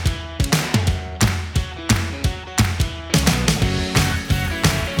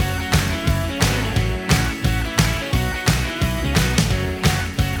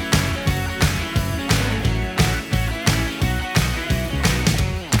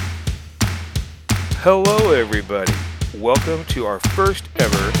Hello, everybody. Welcome to our first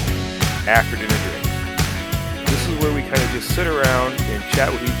ever After Dinner Drink. This is where we kind of just sit around and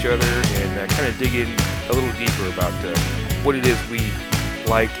chat with each other and kind of dig in a little deeper about what it is we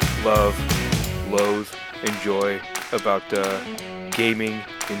like, love, loathe, enjoy about gaming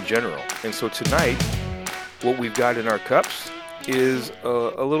in general. And so tonight, what we've got in our cups is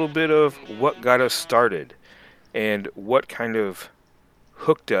a little bit of what got us started and what kind of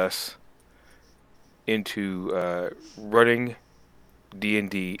hooked us into running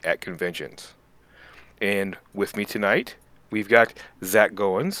D&D at conventions. And with me tonight, we've got Zach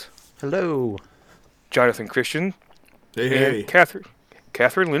Goins. Hello. Jonathan Christian. Hey. And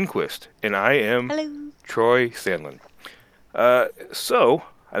Catherine Lindquist. And I am Hello. Troy Sandlin. So,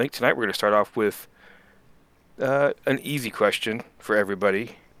 I think tonight we're going to start off with an easy question for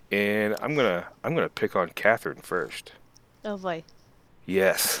everybody. And I'm gonna pick on Catherine first. Oh boy.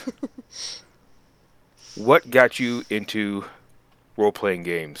 Yes. What got you into role-playing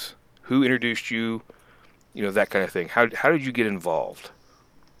games? Who introduced you? You know, that kind of thing. How did you get involved?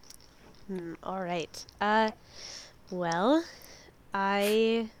 All right. Well,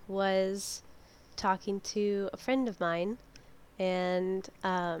 I was talking to a friend of mine and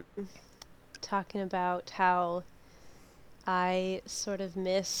talking about how I sort of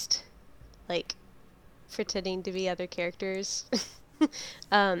missed, like, pretending to be other characters.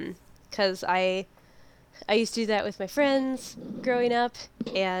 'Cause I used to do that with my friends growing up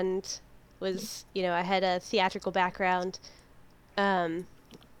and was, I had a theatrical background. And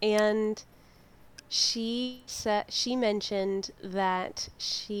she mentioned that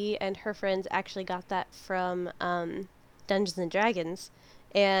she and her friends actually got that from Dungeons and Dragons.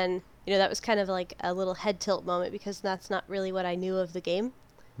 And, that was kind of like a little head tilt moment because that's not really what I knew of the game.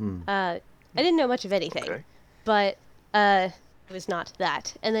 I didn't know much of anything, Okay. but it was not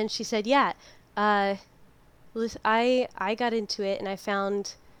that. And then she said, yeah, I got into it and I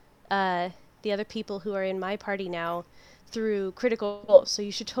found the other people who are in my party now through Critical Role, so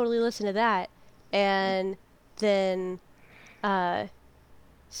you should totally listen to that. And then,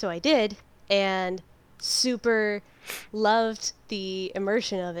 so I did, and super loved the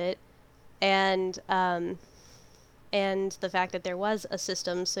immersion of it, and the fact that there was a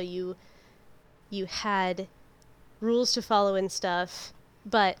system, so you had rules to follow and stuff.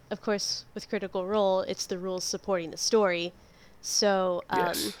 But, of course, with Critical Role, it's the rules supporting the story. So,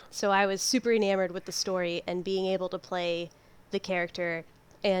 Yes. so I was super enamored with the story and being able to play the character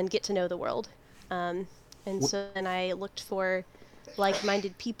and get to know the world. And so then I looked for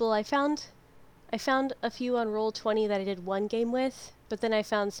like-minded people. I found a few on Roll20 that I did one game with, but then I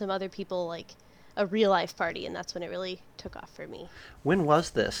found some other people, like a real-life party, and that's when it really took off for me. When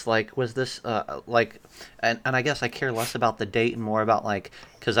was this? Like, was this, and I guess I care less about the date and more about, like,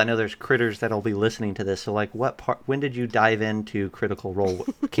 because I know there's critters that'll be listening to this, so, like, when did you dive into Critical Role?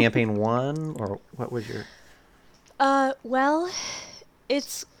 Campaign 1, or what was your... Well,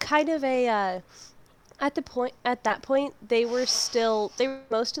 it's kind of a, at that point, they were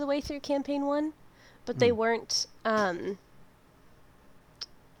most of the way through campaign 1, but they weren't,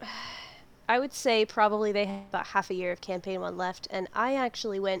 I would say probably they had about half a year of campaign 1 left, and I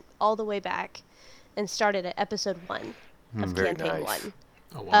actually went all the way back and started at episode 1 of Very campaign nice. 1.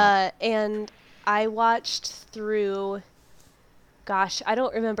 Oh, wow. And I watched through, gosh, I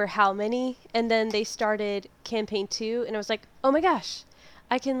don't remember how many, and then they started campaign 2, and I was like, oh my gosh,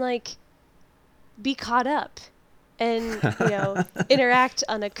 I can, like, be caught up and, interact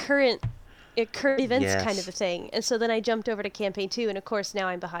on a current events kind of a thing. And so then I jumped over to campaign 2, and of course now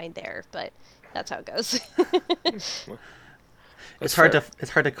I'm behind there, but that's how it goes. It's hard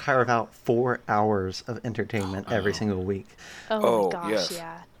to carve out 4 hours of entertainment every single week. Oh my gosh, yes.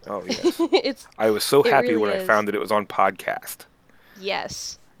 yeah. Oh, yes. It's I was so it happy really when I is. found that it was on podcast.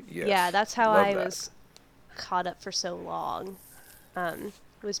 Yes. Yes. Yeah, that's how Love I that. was caught up for so long.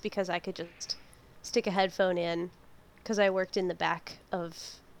 Was because I could just stick a headphone in because I worked in the back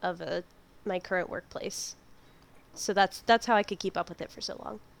of my current workplace. So that's how I could keep up with it for so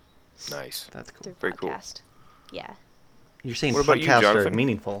long. Nice. That's cool. Through Very cool. podcast. Yeah. You're saying What about you, podcasts are Jonathan?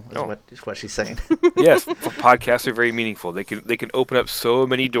 meaningful, Oh. is what she's saying. Yes, podcasts are very meaningful. They can open up so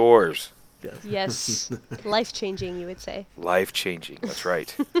many doors. Yes. Life-changing, you would say. Life-changing. That's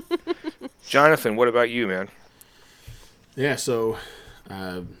right. Jonathan, what about you, man? Yeah, so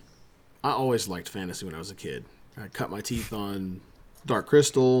I always liked fantasy when I was a kid. I cut my teeth on Dark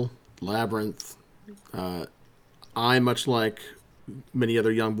Crystal, Labyrinth. I, much like many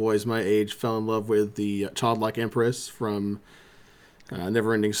other young boys my age, fell in love with the childlike empress from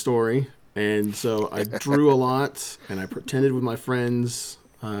Neverending Story. And so I drew a lot, and I pretended with my friends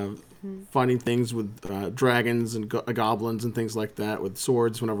fighting things with dragons and goblins and things like that with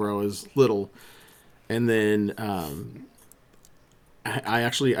swords whenever I was little. And then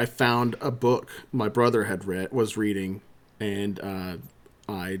I found a book my brother was reading, and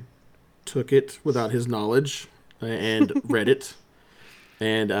I took it without his knowledge and read it.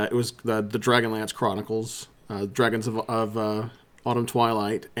 And it was the Dragonlance Chronicles, Dragons of Autumn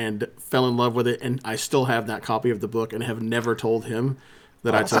Twilight, and fell in love with it. And I still have that copy of the book and have never told him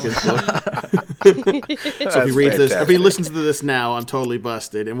that I took his book. So if he reads this, if he listens to this now, I'm totally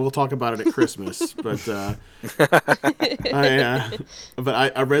busted, and we'll talk about it at Christmas. But I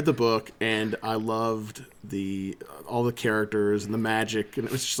read the book, and I loved all the characters and the magic, and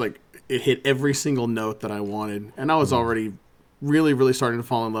it was just like it hit every single note that I wanted. And I was already really, really starting to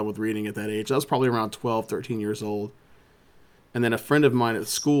fall in love with reading at that age. I was probably around 12, 13 years old. And then a friend of mine at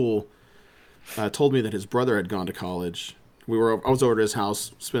school told me that his brother had gone to college. I was over at his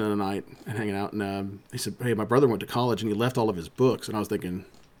house spending the night and hanging out, and he said, "Hey, my brother went to college and he left all of his books." And I was thinking,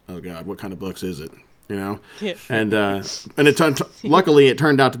 "Oh God, what kind of books is it?" You know? Yeah. And luckily it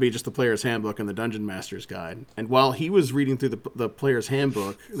turned out to be just the Player's Handbook and the Dungeon Master's Guide. And while he was reading through the Player's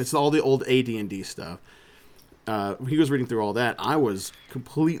Handbook, and it's all the old AD&D stuff, he was reading through all that. I was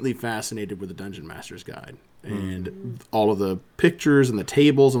completely fascinated with the Dungeon Master's Guide and all of the pictures and the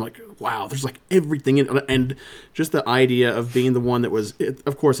tables. I'm like, wow, there's like everything in, and just the idea of being the one that was,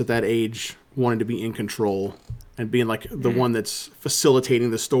 of course, at that age, wanting to be in control and being like the one that's facilitating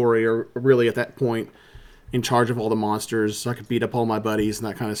the story, or really at that point in charge of all the monsters, so I could beat up all my buddies and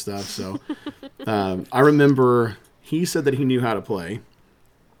that kind of stuff. So I remember he said that he knew how to play,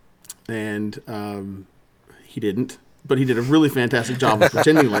 and he didn't, but he did a really fantastic job of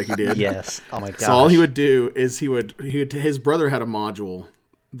pretending like he did. Yes. Oh my gosh. So all he would do is his brother had a module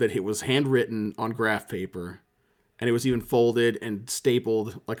that it was handwritten on graph paper, and it was even folded and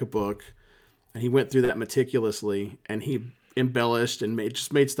stapled like a book. And he went through that meticulously, and he embellished and made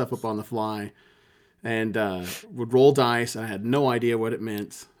stuff up on the fly, and would roll dice. And I had no idea what it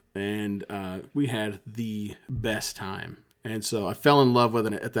meant, and we had the best time. And so I fell in love with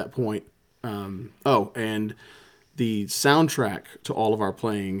it at that point. And the soundtrack to all of our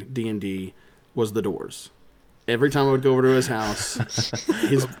playing D&D was The Doors. Every time I would go over to his house,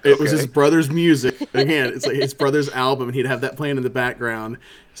 it was his brother's music. Again, it's like his brother's album, and he'd have that playing in the background.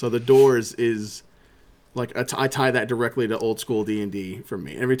 So The Doors is like I tie that directly to old school D&D for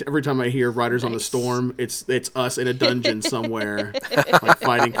me. Every time I hear Riders on the Storm, it's us in a dungeon somewhere, like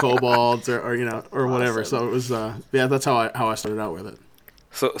fighting kobolds or whatever. So it was that's how I started out with it.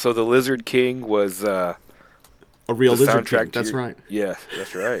 So the Lizard King was a real Lizard King. That's right. Yeah,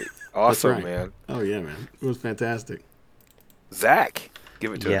 that's right. Awesome, that's right. Man. Oh yeah, man. It was fantastic. Zach,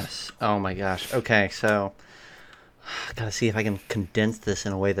 give it to us. Yes. Oh my gosh. Okay, so gotta see if I can condense this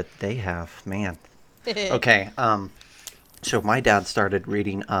in a way that they have. Man. Okay. So my dad started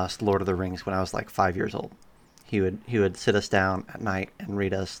reading us Lord of the Rings when I was like 5 years old. He would sit us down at night and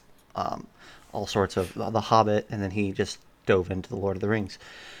read us all sorts of The Hobbit, and then he just dove into the Lord of the Rings.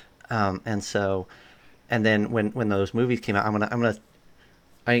 And then when those movies came out,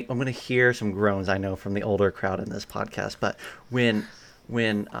 I'm gonna hear some groans, I know, from the older crowd in this podcast. But when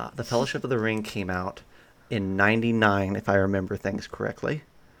the Fellowship of the Ring came out in '99, if I remember things correctly,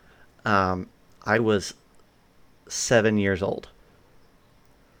 I was 7 years old.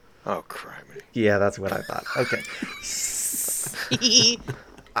 Oh, criminy. Yeah, that's what I thought. Okay.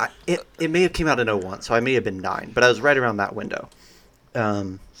 It may have came out in '01, so I may have been 9, but I was right around that window.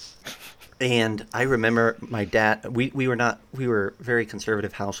 And I remember my dad, we were a very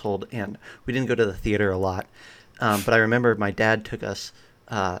conservative household, and we didn't go to the theater a lot. But I remember my dad took us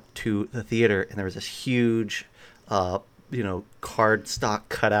to the theater, and there was this huge, cardstock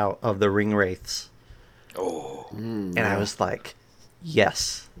cutout of the Ringwraiths. Oh. And I was like,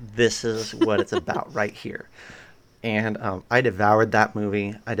 yes, this is what it's about right here. And I devoured that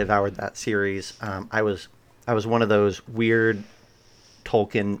movie. I devoured that series. I was one of those weird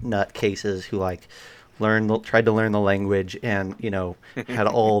Tolkien nut cases who tried to learn the language and had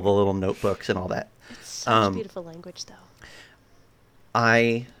all the little notebooks and all that. It's such beautiful language, though.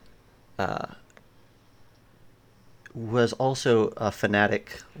 I was also a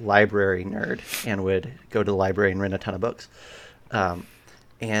fanatic library nerd and would go to the library and rent a ton of books.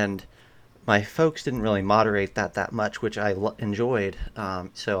 And my folks didn't really moderate that much, which I enjoyed.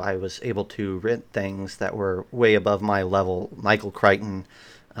 So I was able to rent things that were way above my level. Michael Crichton.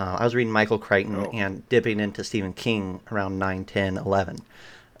 I was reading Michael Crichton and dipping into Stephen King around 9, 10, 11.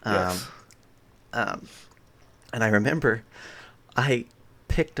 Yes. And I remember I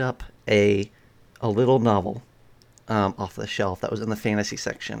picked up a little novel off the shelf that was in the fantasy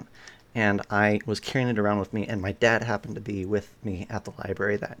section. And I was carrying it around with me, and my dad happened to be with me at the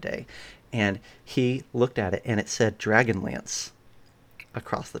library that day. And he looked at it, and it said Dragonlance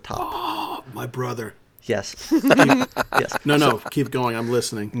across the top. Oh, my brother. Yes. Yes. No, keep going. I'm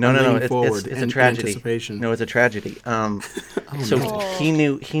listening. No, I'm no, no. leaning forward It's a in tragedy. anticipation. No, it's a tragedy. So no. he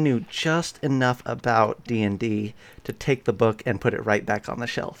knew just enough about D&D to take the book and put it right back on the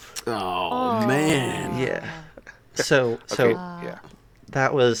shelf. Oh, man. Yeah. So Okay, yeah.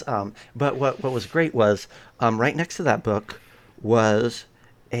 that was. But what was great was right next to that book was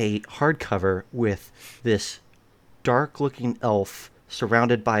a hardcover with this dark-looking elf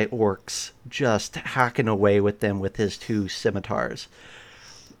surrounded by orcs, just hacking away with them with his 2 scimitars.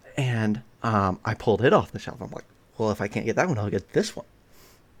 And I pulled it off the shelf. I'm like, well, if I can't get that one, I'll get this one.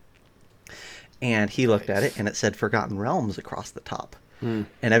 And he looked at it, and it said Forgotten Realms across the top. And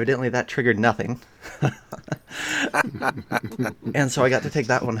evidently that triggered nothing. And so I got to take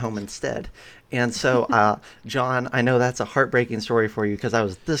that one home instead. And so, John, I know that's a heartbreaking story for you, because I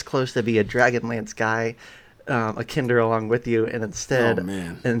was this close to be a Dragonlance guy, a kinder along with you, and instead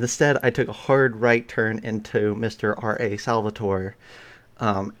I took a hard right turn into Mr. R.A. Salvatore,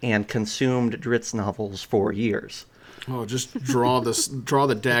 and consumed Dritz novels for years. Oh, just draw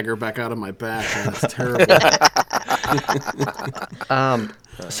the dagger back out of my back. That's terrible.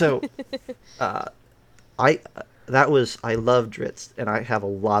 I love Dritz, and I have a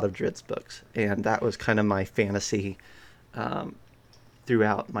lot of Dritz books, and that was kind of my fantasy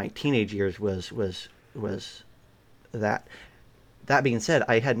throughout my teenage years was that. That being said,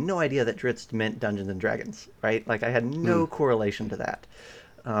 I had no idea that Dritz meant Dungeons and Dragons, right? Like, I had no correlation to that.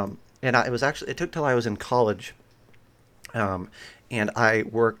 And it took till I was in college, and I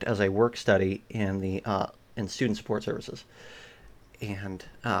worked as a work study in student support services. And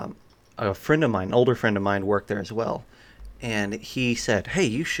a friend of mine, an older friend of mine, worked there as well. And he said, "Hey,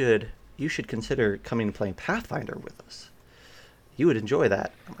 you should consider coming and playing Pathfinder with us. You would enjoy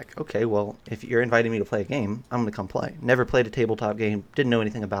that." I'm like, "Okay, well, if you're inviting me to play a game, I'm going to come play." Never played a tabletop game, didn't know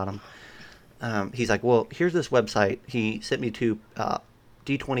anything about them. He's like, "Well, here's this website." He sent me to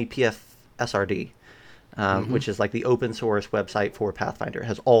D20 PFSRD, which is like the open source website for Pathfinder. It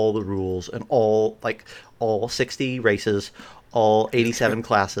has all the rules and all 60 races, all 87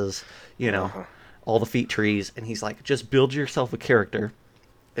 classes, all the feat trees. And he's like, "Just build yourself a character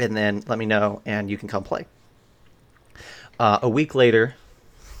and then let me know and you can come play." A week later,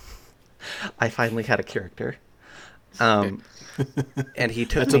 I finally had a character. And he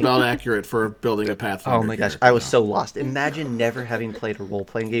took That's me... about accurate for building a Pathfinder. Oh my gosh, I was so lost. Imagine never having played a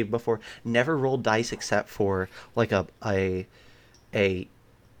role-playing game before, never rolled dice except for like a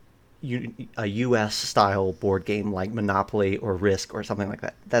U.S. style board game like Monopoly or Risk or something like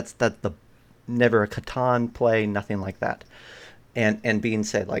that. That's the never a Catan play, nothing like that. And being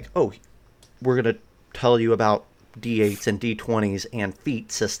said like, "Oh, we're gonna tell you about D8s and D20s and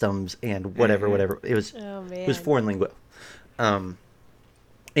feat systems and whatever." It was foreign lingo.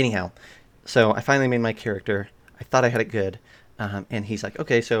 Anyhow, so I finally made my character. I thought I had it good. And he's like,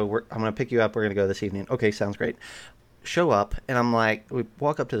 "Okay, so I'm going to pick you up. We're going to go this evening." Okay, sounds great. Show up, and I'm like, we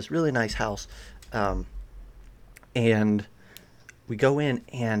walk up to this really nice house. And we go in,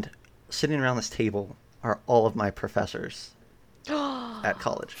 and sitting around this table are all of my professors at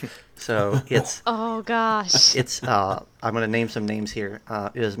college. So it's... Oh, gosh. It's I'm going to name some names here.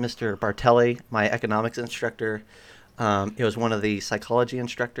 It was Mr. Bartelli, my economics instructor. It was one of the psychology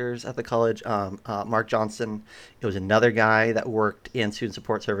instructors at the college, Mark Johnson. It was another guy that worked in student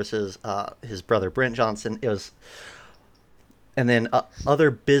support services, his brother Brent Johnson. And then other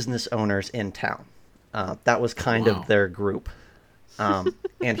business owners in town. That was kind of their group.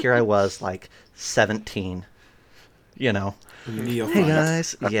 And here I was, like 17, Neophyte. "Hey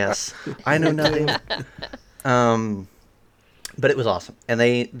guys," yes, I know nothing. But it was awesome, and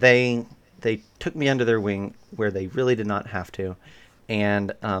they took me under their wing where they really did not have to,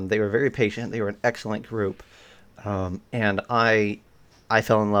 and they were very patient. They were an excellent group, and I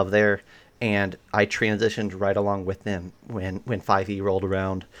fell in love there, and I transitioned right along with them when 5e rolled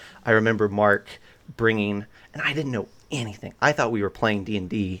around. I remember Mark bringing, and I didn't know anything. I thought we were playing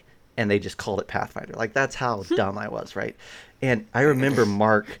D&D, and they just called it Pathfinder. Like, that's how dumb I was, right? And I remember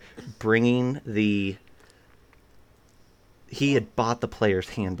Mark bringing he had bought the player's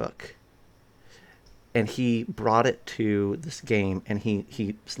handbook, and he brought it to this game, and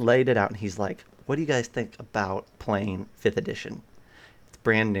he laid it out, and he's like, "What do you guys think about playing 5th edition? It's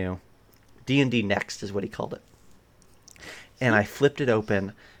brand new. D&D Next is what he called it." And I flipped it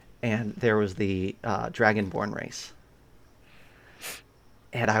open, and there was the Dragonborn race.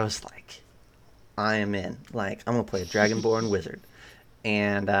 And I was like, I am in. Like, I'm gonna play a Dragonborn wizard,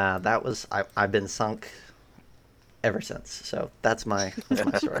 and I've been sunk ever since. So that's my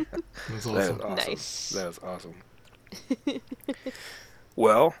story. That's That is awesome. awesome. Nice. That is awesome.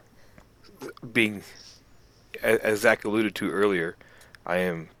 Well, being as Zach alluded to earlier, I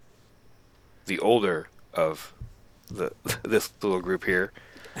am the older of this little group here.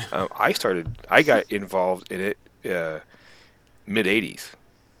 I got involved in it mid '80s,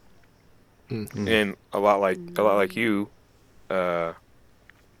 and a lot like you,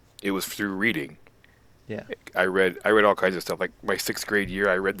 it was through reading. Yeah. I read all kinds of stuff. Like my 6th grade year,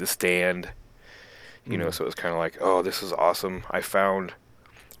 I read The Stand. You know, so it was kind of like, oh, this is awesome. I found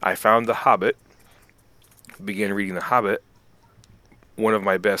The Hobbit. Began reading The Hobbit. One of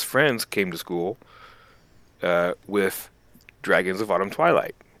my best friends came to school with Dragons of Autumn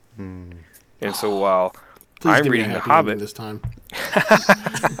Twilight. And so while Please I'm give me a reading The happy ending Hobbit, this time.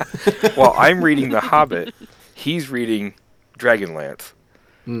 while I'm reading The Hobbit, he's reading Dragonlance.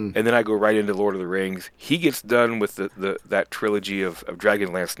 And then I go right into Lord of the Rings. He gets done with that trilogy of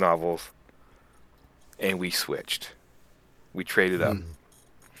Dragonlance novels, and we switched. We traded up.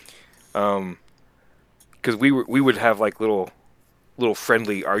 Because we would have like little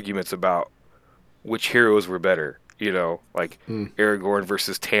friendly arguments about which heroes were better. You know, like Aragorn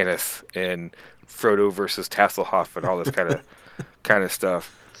versus Tanis and Frodo versus Hasselhoff and all this kind of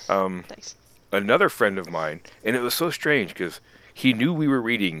stuff. Nice. Another friend of mine, and it was so strange because he knew we were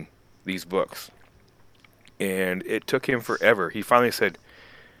reading these books, and it took him forever. He finally said,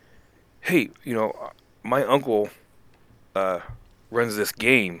 "Hey, you know, my uncle runs this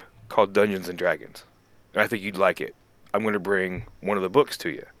game called Dungeons and Dragons, and I think you'd like it. I'm going to bring one of the books to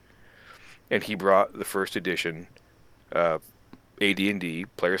you." And he brought the first edition AD&D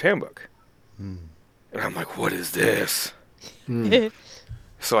Player's Handbook. And I'm like, what is this?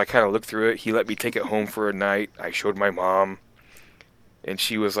 So I kind of looked through it. He let me take it home for a night. I showed my mom, and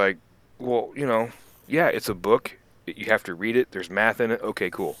she was like, well, you know, yeah, it's a book. You have to read it. There's math in it. Okay,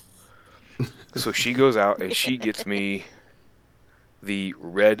 cool. So she goes out and she gets me the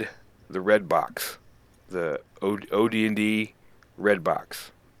red box, the OD&D red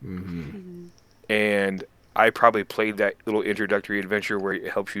box. And I probably played that little introductory adventure where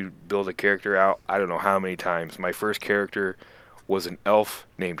it helps you build a character out. I don't know how many times. My first character was an elf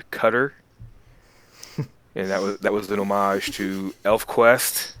named Cutter, and that was an homage to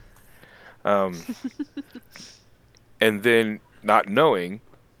ElfQuest. And then, not knowing,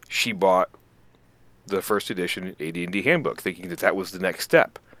 she bought the first edition AD&D handbook, thinking that was the next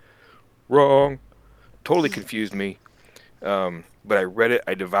step. Wrong. Totally confused me. But I read it,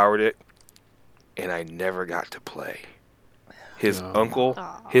 I devoured it, and I never got to play. His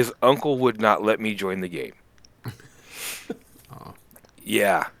uncle would not let me join the game.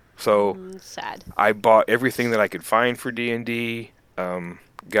 Yeah. So Sad. I bought everything that I could find for D&D.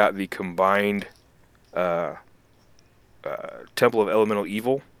 Got the combined Temple of Elemental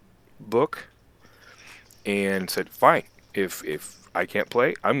Evil book, and said, "Fine. If I can't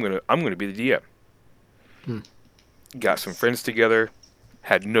play, I'm gonna be the DM." Got some friends together.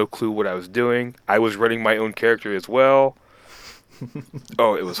 Had no clue what I was doing. I was running my own character as well.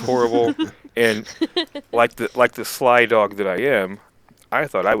 Oh, it was horrible. And like the sly dog that I am, I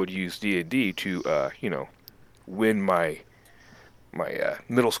thought I would use D&D to win my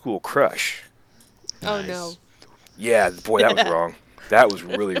middle school crush. Oh no. Yeah, boy, that was wrong. That was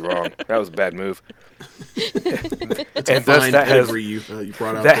really wrong. That was a bad move. And thus that has you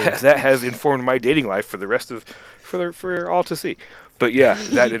brought out there. that has informed my dating life for the rest of for all to see. But yeah,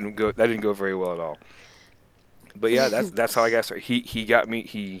 that didn't go very well at all. But yeah, that's how I got started.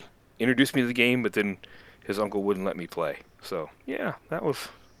 He introduced me to the game, but then his uncle wouldn't let me play. So yeah, that was.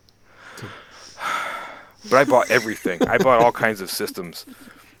 But I bought everything. I bought all kinds of systems.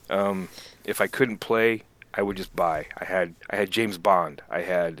 If I couldn't play, I would just buy. I had James Bond. I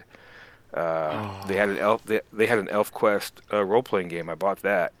had they had an ElfQuest role playing game. I bought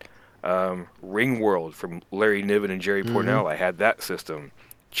that. Ringworld from Larry Niven and Jerry Pournelle. I had that system.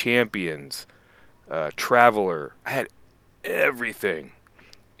 Champions, Traveler. I had everything,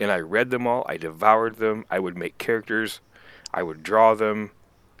 and I read them all. I devoured them. I would make characters. I would draw them,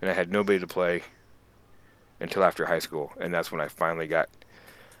 and I had nobody to play until after high school, and that's when I finally got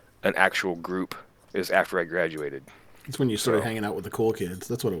an actual group. Is after I graduated. It's when you started hanging out with the cool kids.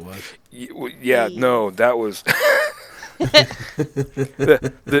 That's what it was. Yeah, no, that was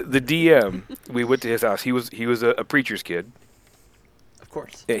the DM. We went to his house. He was a preacher's kid. Of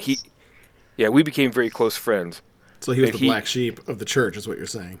course. And we became very close friends. So he was And the black sheep of the church, is what you're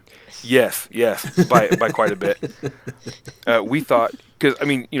saying. Yes, by quite a bit. We thought, because I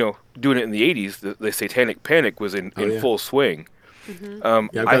mean, doing it in the '80s, the Satanic Panic was in Oh, yeah. full swing. Mm-hmm.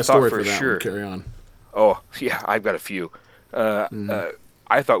 Yeah, I've got I a thought story for for that sure. one. Carry on. Oh, yeah, I've got a few.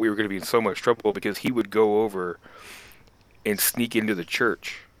 I thought we were going to be in so much trouble because he would go over and sneak into the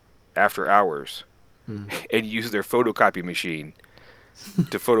church after hours and use their photocopy machine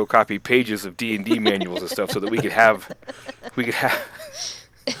to photocopy pages of D&D manuals and stuff so that we could have.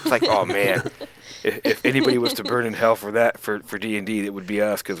 It's like, oh man, if anybody was to burn in hell for that for D&D, it would be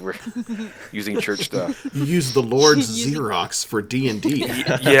us because we're using church stuff. You use the Lord's Xerox for D&D.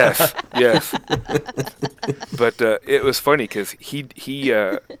 Yes. But it was funny because he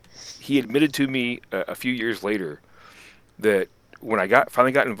admitted to me a few years later that when I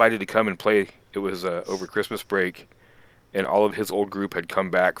finally got invited to come and play, it was over Christmas break, and all of his old group had come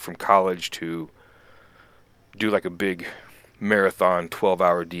back from college to do like a big marathon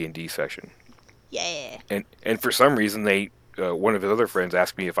 12-hour D&D session. Yeah. And for some reason they one of his other friends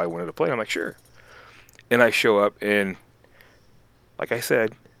asked me if I wanted to play. I'm like, sure. And I show up and, like I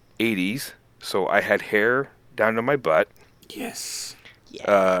said, 80s. So I had hair down to my butt. Yes.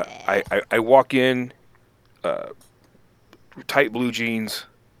 Yeah. I walk in, tight blue jeans,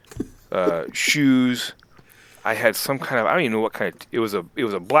 shoes. I had some kind of, I don't even know what kind of, it was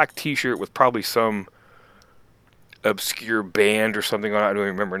a black T-shirt with probably some obscure band or something on it. I don't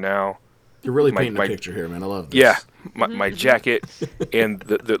even remember now. You're really painting a picture here, man. I love this. Yeah, my jacket and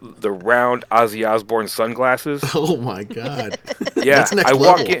the round Ozzy Osbourne sunglasses. Oh my God. Yeah, That's next I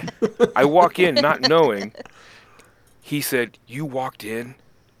level. I walk in not knowing. He said, "You walked in,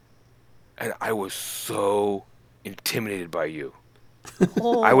 and I was so intimidated by you.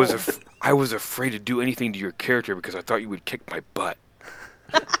 Oh. I was afraid to do anything to your character because I thought you would kick my butt."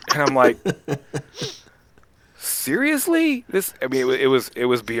 And I'm like, seriously? It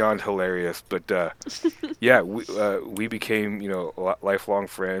was beyond hilarious. But yeah, we became lifelong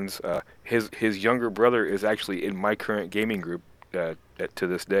friends. His younger brother is actually in my current gaming group to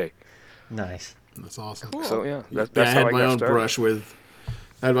this day. Nice. That's awesome. Cool. So yeah, that's I how had I my got own started. brush with.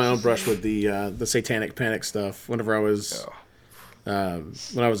 I had my own brush with the Satanic Panic stuff whenever I was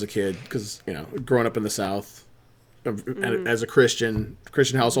when I was a kid, because growing up in the South, as a Christian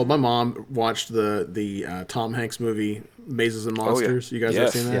household, my mom watched the Tom Hanks movie Mazes and Monsters. Oh, yeah. You guys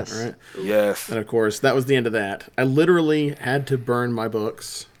Yes. have seen that, Yes. right? Yes. And of course, that was the end of that. I literally had to burn my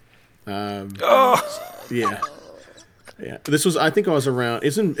books. Oh. Yeah. Yeah. This was, I think I was around,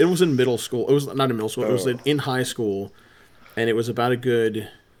 it was in middle school. It was not in middle school. It was in high school. And it was about a good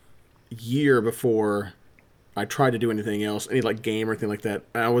year before I tried to do anything else, any like game or anything like that.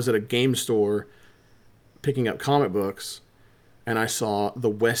 I was at a game store picking up comic books, and I saw the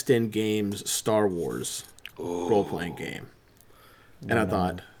West End Games Star Wars role-playing game. And I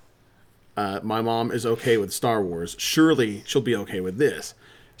thought, my mom is okay with Star Wars. Surely she'll be okay with this.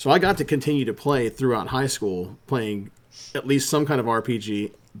 So I got to continue to play throughout high school, playing at least some kind of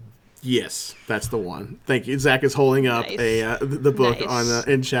RPG. Yes, that's the one. Thank you. Zach is holding up Nice. the book Nice.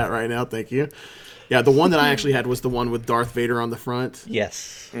 in chat right now. Thank you. Yeah, the one that I actually had was the one with Darth Vader on the front.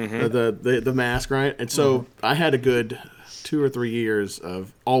 Yes. The mask, right? And so I had a good 2 or 3 years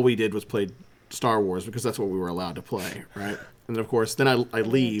of all we did was play Star Wars because that's what we were allowed to play, right? And of course, then I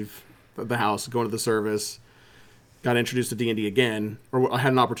leave the house, go into the service, got introduced to D&D again, or I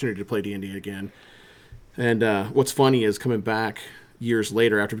had an opportunity to play D&D again. And what's funny is coming back years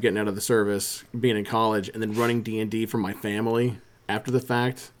later after getting out of the service, being in college, and then running D&D for my family after the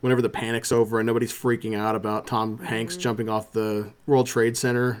fact, whenever the panic's over and nobody's freaking out about Tom Hanks jumping off the World Trade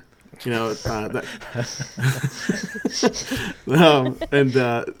Center, that,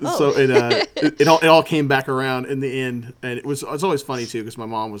 so it all came back around in the end, and it's always funny too because my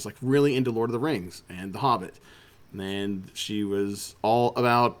mom was like really into Lord of the Rings and The Hobbit, and she was all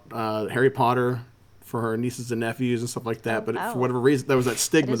about Harry Potter for her nieces and nephews and stuff like that. But wow. for whatever reason, there was that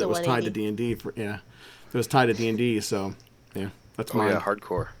stigma that was tied to 180. D&D. It was tied to D&D. So yeah, that's mine. Yeah,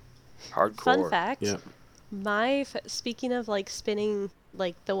 hardcore. Fun fact. Yeah. Speaking of like spinning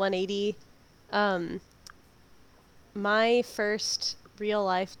like the 180, my first real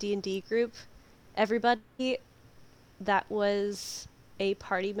life D&D group, everybody that was a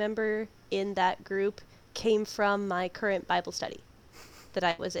party member in that group came from my current Bible study that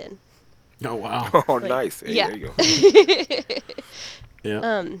I was in. Oh wow. Oh, Like, nice. Hey, yeah. There you go.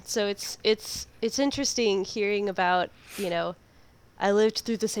 Yeah. So it's interesting hearing about, I lived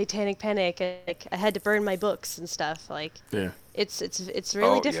through the Satanic Panic, and like, I had to burn my books and stuff. Like, Yeah. it's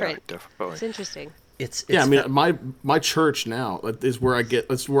really Oh, different. Yeah, definitely. It's interesting. it's Yeah, I mean, fa- my church now is where I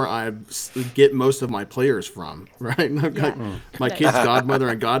get most of my players from, right? I've got Yeah. my Nice. kid's godmother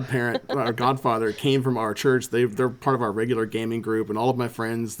and godparent, or godfather came from our church. They're part of our regular gaming group, and all of my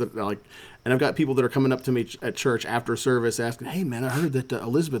friends that like, and I've got people that are coming up to me at church after service asking, "Hey, man, I heard that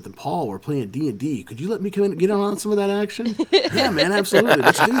Elizabeth and Paul were playing D&D. Could you let me come in and get on some of that action?" Yeah, man, absolutely.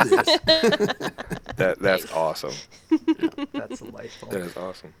 Let's do this. That's Nice. awesome. that's delightful. That is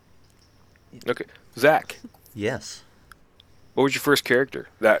awesome. Okay, Zach, Yes. what was your first character?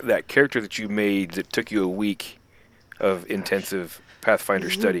 That character that you made that took you a week of intensive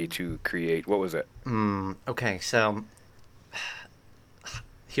Pathfinder study to create. What was it? Okay, so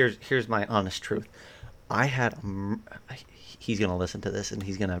here's my honest truth. I had he's gonna listen to this and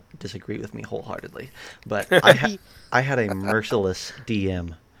he's gonna disagree with me wholeheartedly, but I had a merciless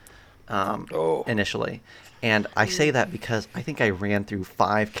DM Oh, initially, and I say that because I think I ran through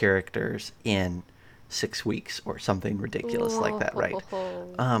 5 characters in 6 weeks or something ridiculous like that, right?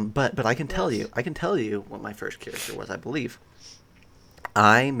 But I can tell you what my first character was. I believe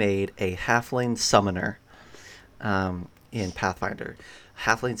I made a halfling summoner in Pathfinder.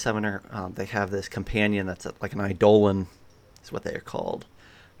 Halfling summoner, they have this companion that's like an eidolon, is what they are called.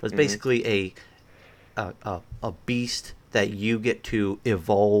 But it's basically a beast that you get to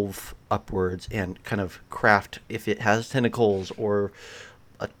evolve upwards and kind of craft if it has tentacles or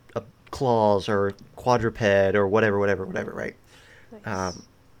a claws or quadruped or whatever, right? Nice.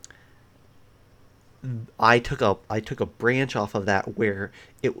 I took a branch off of that where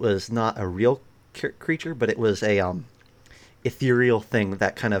it was not a real creature, but it was a ethereal thing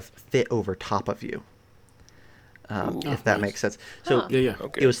that kind of fit over top of you. If that nice. makes sense. So Huh. Yeah.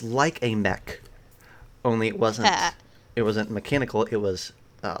 okay. it was like a mech, only it wasn't. Ah. It wasn't mechanical. It was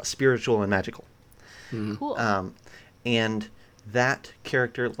spiritual and magical. Cool. And that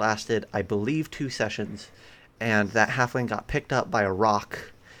character lasted, I believe, 2 sessions, and that halfling got picked up by a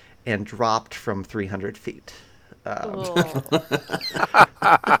rock and dropped from 300 feet. Cool.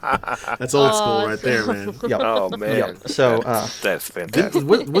 That's old school right there, man. Yep. Oh man. Yep. So That's fantastic.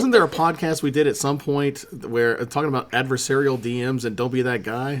 Wasn't there a podcast we did at some point where talking about adversarial DMs and don't be that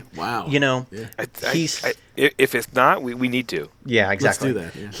guy? Wow. you know, Yeah. he's If it's not, we need to. yeah, exactly. do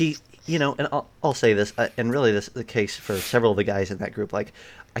that, yeah. He, and I'll say this, and really this is the case for several of the guys in that group. Like,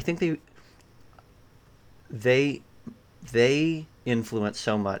 I think they influence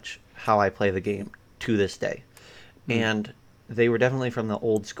so much how I play the game to this day, and they were definitely from the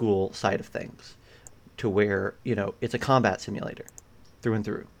old school side of things, to where it's a combat simulator, through and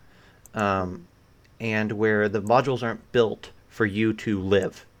through, and where the modules aren't built for you to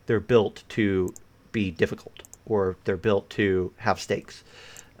live; they're built to be difficult, or they're built to have stakes.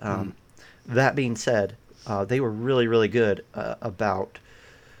 That being said, they were really, really good about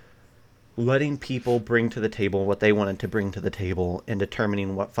letting people bring to the table what they wanted to bring to the table and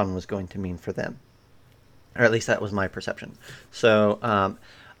determining what fun was going to mean for them. Or at least that was my perception. So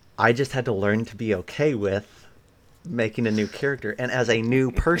I just had to learn to be okay with making a new character. And as a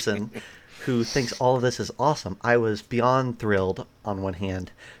new person who thinks all of this is awesome, I was beyond thrilled, on one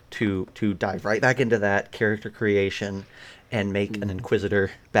hand, to dive right back into that character creation and make an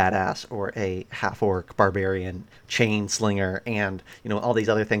Inquisitor badass or a half-orc barbarian chain slinger and all these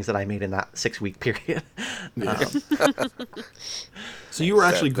other things that I made in that 6-week period. So you were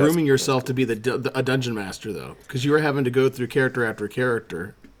actually That's grooming yourself to be a dungeon master, though, because you were having to go through character after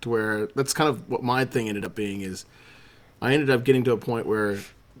character, to where that's kind of what my thing ended up being. Is I ended up getting to a point where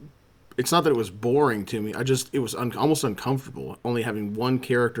it's not that it was boring to me. It was almost uncomfortable, only having one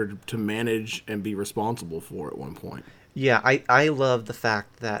character to manage and be responsible for at one point. Yeah, I love the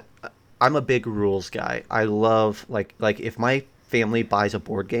fact that I'm a big rules guy. I love like if my family buys a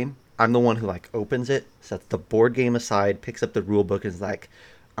board game, I'm the one who opens it, sets the board game aside, picks up the rule book, and is like,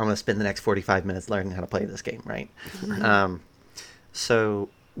 I'm gonna spend the next 45 minutes learning how to play this game, right? So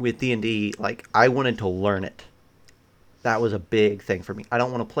with D&D, I wanted to learn it. That was a big thing for me. I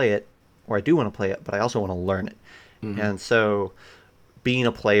don't want to play it, or I do want to play it, but I also want to learn it. And so being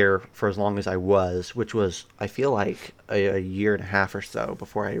a player for as long as I was, which was, I feel like, a year and a half or so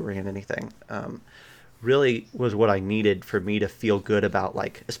before I ran anything, really was what I needed for me to feel good about,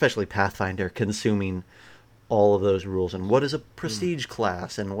 especially Pathfinder, consuming all of those rules. And what is a prestige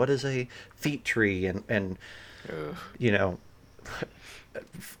class? And what is a feat tree? And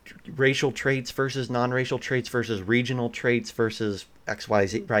racial traits versus non-racial traits versus regional traits versus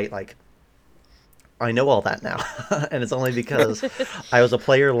XYZ, right? I know all that now, and it's only because I was a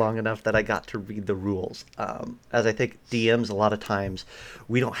player long enough that I got to read the rules. As I think DMs, a lot of times,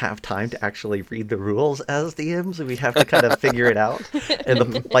 we don't have time to actually read the rules as DMs. We have to kind of figure it out.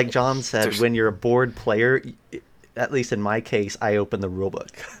 And like John said, when you're a bored player, at least in my case, I open the rule book.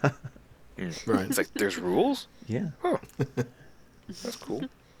 Right. It's like there's rules. Yeah. Huh. That's cool.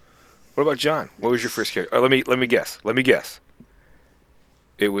 What about John? What was your first character? Let me guess.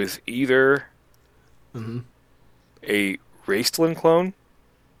 It was either a Raistlin clone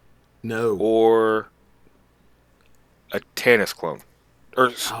No. or a Tannis clone.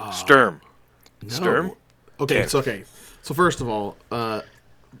 Or Sturm. No. Sturm? Okay, Tannis. So first of all,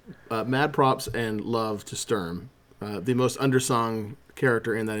 mad props and love to Sturm, the most undersung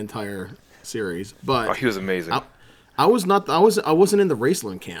character in that entire series. But Oh, he was amazing. I wasn't in the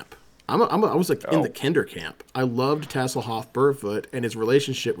Raceland camp. I was like in the Kinder camp. I loved Tasselhoff Burrfoot and his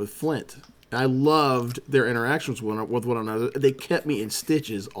relationship with Flint. I loved their interactions with one another. They kept me in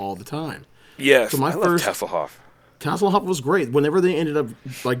stitches all the time. Yes, So my I love first- Tasselhoff. Tasselhoff was great. Whenever they ended up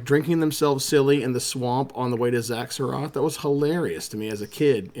like drinking themselves silly in the swamp on the way to Zaxxaroth, that was hilarious to me as a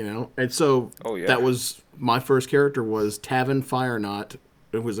kid, you know. And so that was my first character was Tavin Firenot.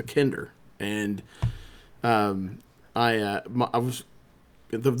 It was a Kinder, and I was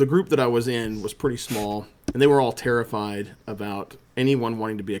the group that I was in was pretty small, and they were all terrified about anyone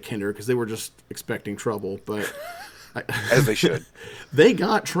wanting to be a Kinder because they were just expecting trouble. But As they should. they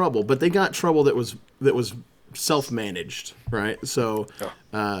got trouble, but they got trouble that was self-managed, right? So,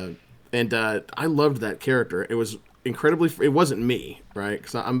 I loved that character. It was incredibly. It wasn't me, right?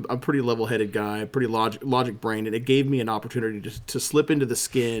 Because I'm a pretty level-headed guy, pretty logic-brained, and it gave me an opportunity to slip into the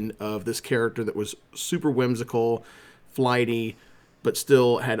skin of this character that was super whimsical, flighty, but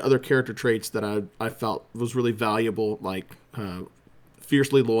still had other character traits that I felt was really valuable, like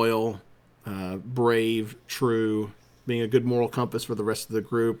fiercely loyal, brave, true, being a good moral compass for the rest of the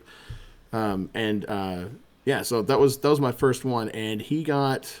group, yeah, so that was my first one, and he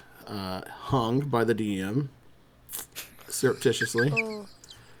got hung by the DM surreptitiously,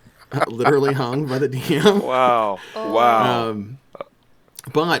 literally hung by the DM. Wow. Wow.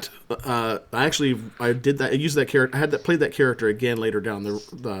 But I did that. I used that character. I had played that character again later down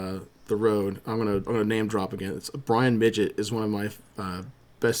the road. I'm gonna name drop again. It's Brian Midget is one of my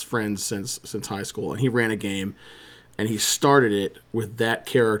best friends since high school, and he ran a game, and he started it with that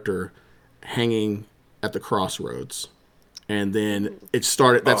character hanging at the crossroads, and then it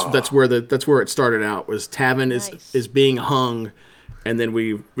started. That's where it started out. Was Tavin is being hung, and then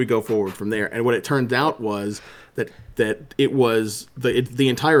we go forward from there. And what it turned out was that it was the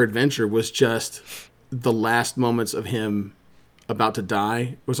entire adventure was just the last moments of him about to die.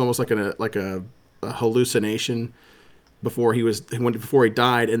 It was almost like a hallucination before he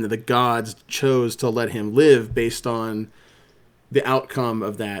died, and the gods chose to let him live based on the outcome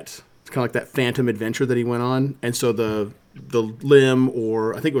of that. It's kind of like that phantom adventure that he went on. And so the limb,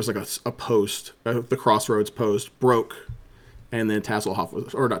 or I think it was like a post, the crossroads post, broke, and then Tasselhoff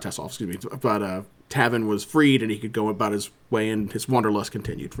was, or not Tasselhoff, excuse me, but Tavin was freed, and he could go about his way, and his wanderlust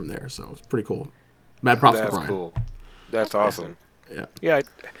continued from there. So it's pretty cool. Mad props to Brian. That's cool. That's awesome. Yeah. Yeah.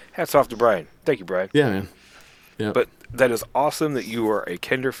 Hats off to Brian. Thank you, Brian. Yeah, man. Yeah. But that is awesome that you are a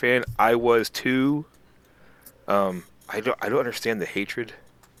Kinder fan. I was too. I don't understand the hatred.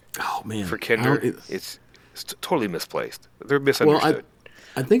 Oh man, for Kinder, it's totally misplaced. They're misunderstood. Well,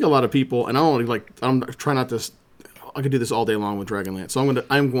 I think a lot of people, and I'm trying not to. I could do this all day long with Dragonlance, so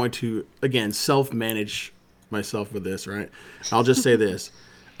I'm going to again self-manage myself with this. Right? I'll just say this: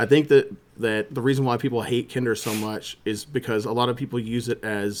 I think that the reason why people hate Kinder so much is because a lot of people use it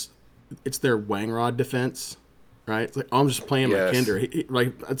as it's their Wangrod defense. Right? It's like, oh, I'm just playing my Kinder.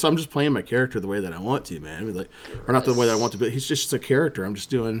 So I'm just playing my character the way that I want to, man. I mean, or not the way that I want to, but he's just a character. I'm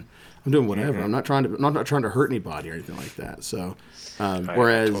doing whatever. Mm-hmm. I'm not trying to hurt anybody or anything like that. So, I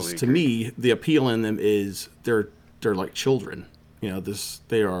whereas totally to agree. me, the appeal in them is they're like children. You know,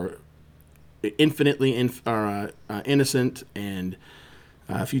 they are infinitely innocent, and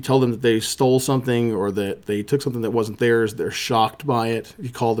if you tell them that they stole something or that they took something that wasn't theirs, they're shocked by it. If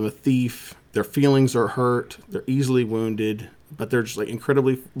you call them a thief, their feelings are hurt. They're easily wounded, but they're just like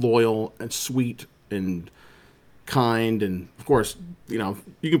incredibly loyal and sweet and kind. And of course, you know,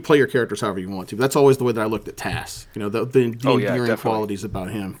 you can play your characters however you want to. But that's always the way that I looked at Tass. You know, the endearing definitely. qualities about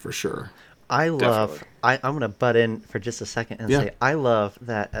him for sure. I love. Definitely. I'm gonna butt in for just a second and say I love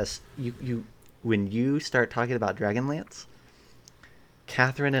that as you when you start talking about Dragonlance,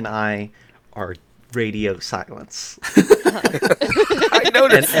 Catherine and I are radio silence. I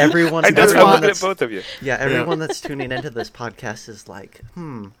noticed. And everyone I'm looking at that's both of you. everyone that's tuning into this podcast is like,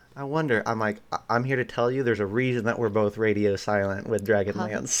 I wonder. I'm like, I'm here to tell you there's a reason that we're both radio silent with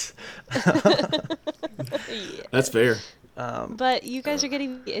Dragonlance. That's Yeah. fair. But you guys are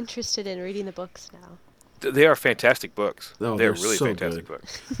getting me interested in reading the books now. They are fantastic books. Oh, They are they're really so fantastic good.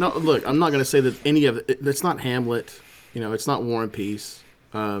 books. No, look, I'm not going to say that any of it. It's not Hamlet. It's not War and Peace.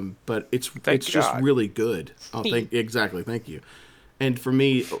 But it's Thank just God. really good. Oh, exactly. Thank you. And for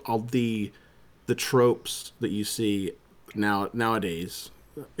me, all the tropes that you see nowadays,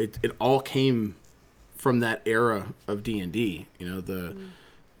 it all came from that era of D&D.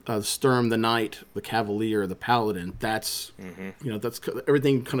 The Sturm, the Knight, the Cavalier, the Paladin. That's that's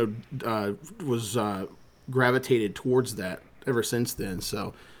everything kind of was gravitated towards that ever since then.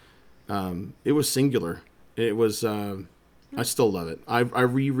 So it was singular. It was. I still love it. I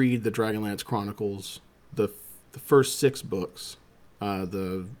reread the Dragonlance Chronicles, the first 6 books,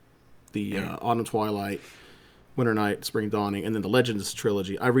 the Autumn Twilight, Winter Night, Spring Dawning, and then the Legends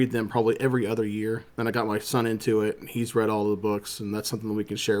trilogy. I read them probably every other year. Then I got my son into it. He's read all of the books, and that's something that we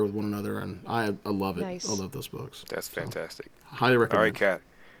can share with one another. And I love it. Nice. I love those books. That's fantastic. Highly All recommend. right, All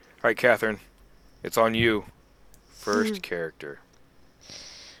right, Catherine. It's on you. First character.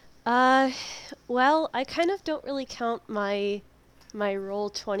 Well, I kind of don't really count my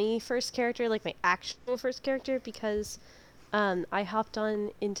Roll20 first character, like my actual first character, because I hopped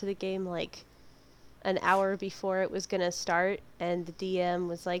on into the game like an hour before it was gonna start, and the DM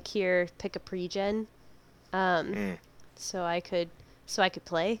was like, "Here, pick a pre-gen," so I could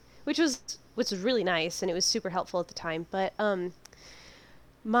play, which was really nice, and it was super helpful at the time. But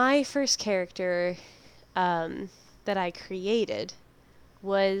my first character that I created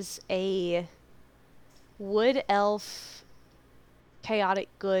was a wood elf chaotic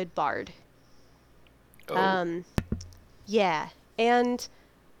good bard. Oh. Yeah, and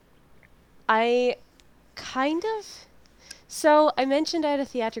I kind of... So, I mentioned I had a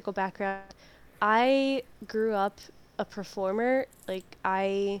theatrical background. I grew up a performer.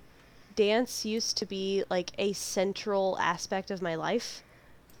 Dance used to be, like, a central aspect of my life.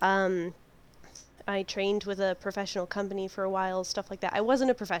 I trained with a professional company for a while, stuff like that. I wasn't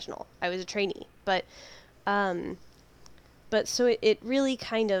a professional. I was a trainee. But so it really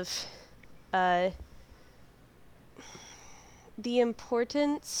kind of... the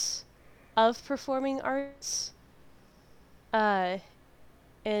importance of performing arts and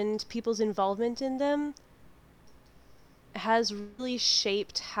people's involvement in them has really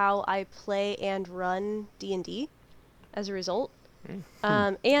shaped how I play and run D&D as a result.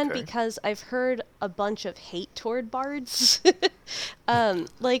 And Okay. because I've heard a bunch of hate toward bards.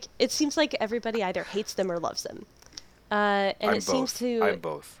 It seems like everybody either hates them or loves them. And I'm it seems both. to... I'm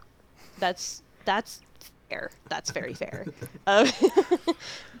both. That's fair. That's very fair.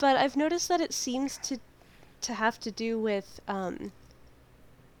 But I've noticed that it seems to have to do with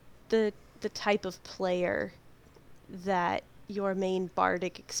the type of player that your main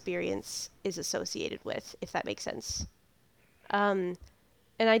bardic experience is associated with, if that makes sense. And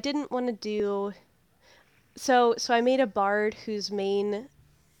I didn't want to do... So I made a bard whose main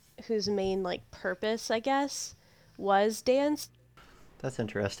like purpose, I guess, was dance. That's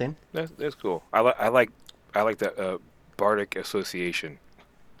interesting. That's cool. I like that bardic association.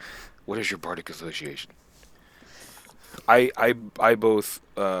 What is your bardic association? I both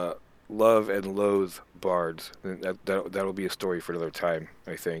love and loathe bards. And that'll be a story for another time,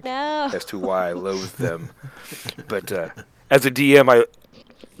 I think, No. as to why I loathe them. But as a DM,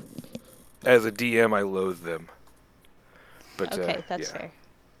 I loathe them. But Okay, that's yeah. fair.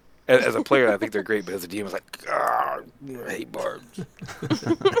 As a player, I think they're great, but as a DM, it's like, I hate bards.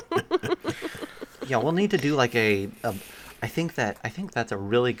 Yeah, we'll need to do like I think that's a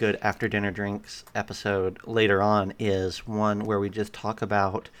really good after dinner drinks episode later on, is one where we just talk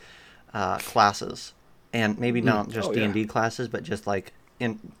about classes, and maybe not just Oh, yeah. D&D classes, but just like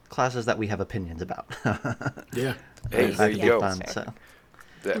in classes that we have opinions about. Yeah. Hey, That there could you be go. fun, so.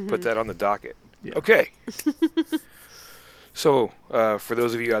 Put that on the docket. Yeah. Okay. So, for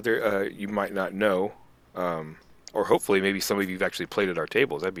those of you out there, you might not know, or hopefully maybe some of you have actually played at our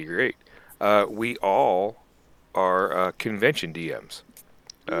tables. That'd be great. We all are convention DMs.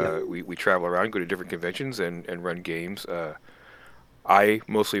 We travel around, go to different conventions, and run games. I think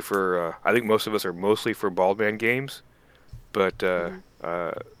most of us are mostly for Bald Man games, but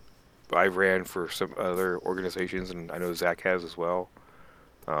I ran for some other organizations, and I know Zach has as well.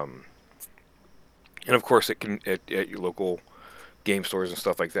 And of course, it can at your local game stores and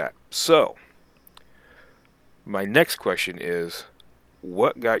stuff like that. So, my next question is,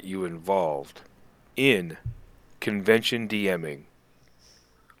 what got you involved in convention DMing,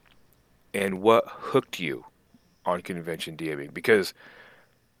 and what hooked you on convention DMing? Because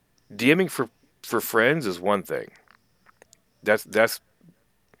DMing for friends is one thing. That's that's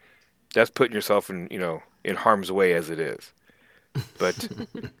that's putting yourself in in harm's way as it is.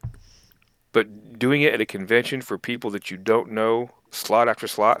 But doing it at a convention for people that you don't know, slot after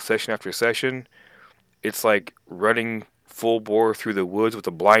slot, session after session, it's like running full bore through the woods with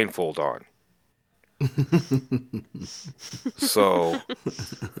a blindfold on. So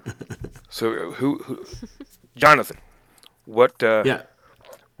who Jonathan, what Yeah.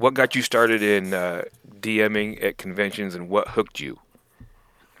 what got you started in DMing at conventions and what hooked you?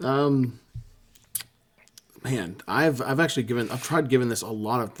 Um, Man, I've tried giving this a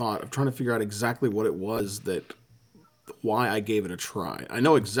lot of thought. I'm trying to figure out exactly what it was why I gave it a try. I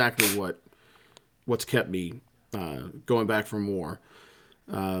know exactly what's kept me going back for more.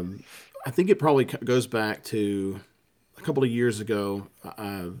 I think it probably goes back to a couple of years ago.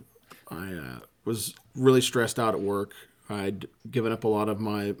 I was really stressed out at work. I'd given up a lot of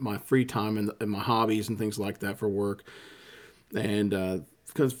my free time and my hobbies and things like that for work. And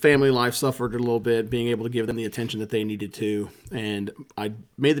because family life suffered a little bit, being able to give them the attention that they needed to. And I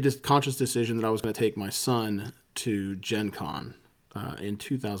made the conscious decision that I was going to take my son to Gen Con in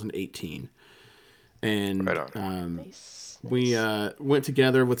 2018. And Right on. Nice. we went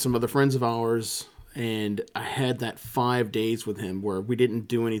together with some other friends of ours, and I had that 5 days with him where we didn't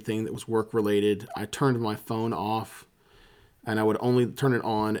do anything that was work related. I turned my phone off, and I would only turn it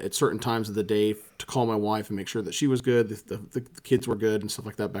on at certain times of the day to call my wife and make sure that she was good, the kids were good, and stuff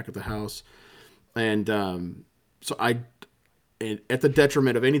like that back at the house. And so and at the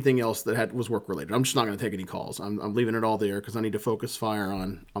detriment of anything else that was work related. I'm just not going to take any calls. I'm leaving it all there because I need to focus fire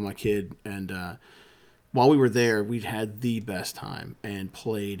on my kid. And while we were there, we'd had the best time and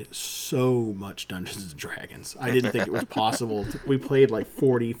played so much Dungeons and Dragons. I didn't think it was possible. We played like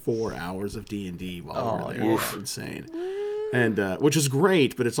 44 hours of D&D while we were there. It's insane. And which is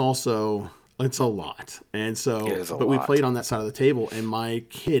great, but it's a lot. And so, It is a but we lot. played on that side of the table, and my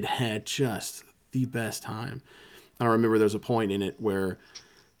kid had just the best time. And I remember there was a point in it where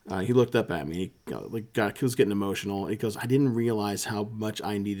he looked up at me. He was getting emotional. He goes, "I didn't realize how much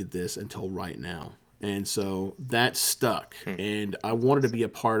I needed this until right now." And so that stuck. And I wanted to be a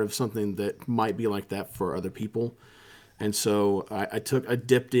part of something that might be like that for other people. And so I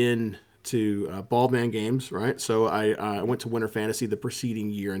dipped in to ball band games, right? So I went to Winter Fantasy the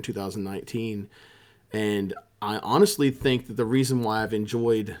preceding year in 2019. And I honestly think that the reason why I've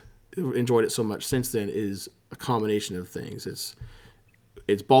enjoyed it so much since then is a combination of things.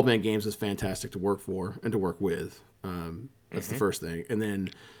 It's ball band games is fantastic to work for and to work with. That's the first thing. And then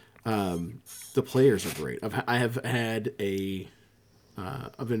the players are great. I've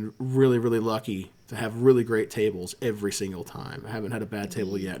been really, really lucky to have really great tables every single time. I haven't had a bad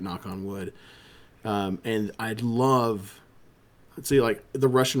table yet, knock on wood. And I'd love, like the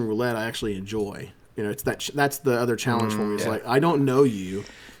Russian roulette. I actually enjoy. It's that's the other challenge for me. It's like, I don't know you.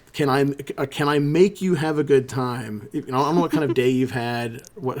 Can I make you have a good time? I don't know what kind of day you've had,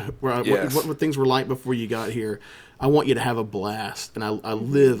 what things were like before you got here. I want you to have a blast, and I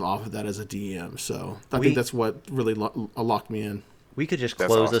live off of that as a DM. So I think that's what really locked me in. We could just That's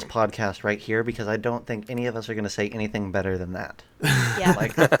close this awesome. podcast right here because I don't think any of us are going to say anything better than that. Yeah.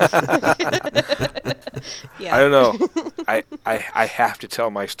 Like, Yeah. I don't know. I have to tell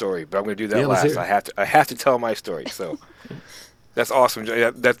my story, but I'm going to do that let's hear last. it. I have to tell my story. So that's awesome.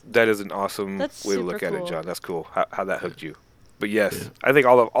 That is an awesome That's way to super look at it, cool. John. That's cool. How that hooked you. But yes, I think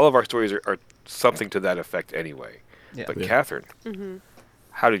all of our stories are something to that effect anyway. Yeah. But Yeah. Catherine,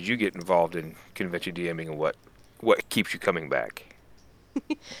 how did you get involved in convention DMing, and what keeps you coming back?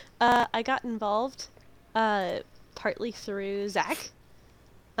 I got involved partly through Zach.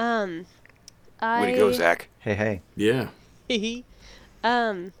 Way to go, Zach. hey. Yeah.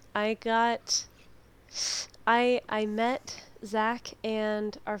 I met Zach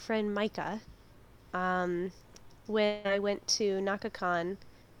and our friend Micah when I went to NakaCon,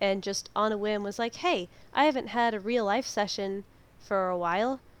 and just on a whim was like, hey, I haven't had a real life session for a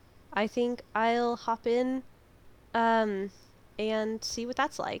while. I think I'll hop in and see what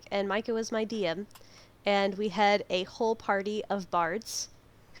that's like. And Micah was my DM, and we had a whole party of bards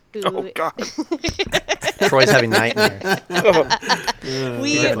who Oh God. Troy's having nightmares.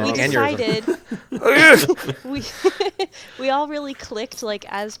 we having we an decided Oh, yes. we we all really clicked like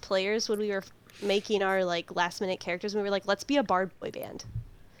as players when we were making our like last minute characters. We were like, let's be a bard boy band.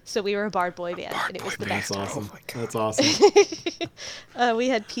 So we were a bard boy band, and it was the best. That's awesome. Oh my God. That's awesome. We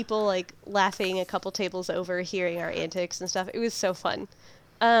had people like laughing a couple tables over, hearing our antics and stuff. It was so fun.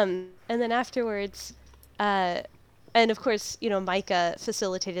 And then afterwards, and of course, Micah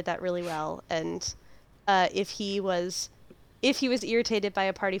facilitated that really well. And if he was if he was irritated by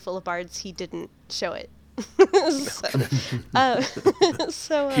a party full of bards, he didn't show it.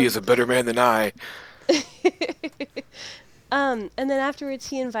 so, He is a better man than I. and then afterwards,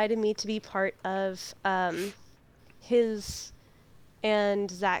 he invited me to be part of his and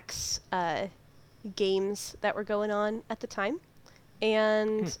Zach's games that were going on at the time,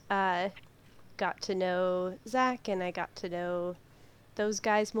 and got to know Zach, and I got to know those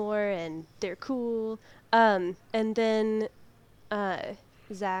guys more, and they're cool. And then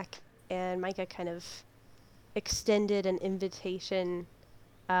Zach and Micah kind of extended an invitation,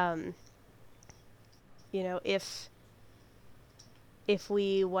 if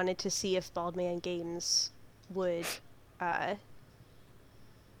we wanted to see if Baldman Games would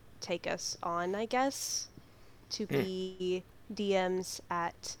take us on, I guess, to be DMs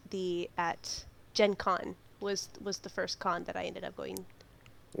at Gen Con was the first con that I ended up going to.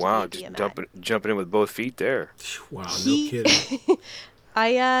 Wow, be a just DM jumping in with both feet there. Wow, no kidding.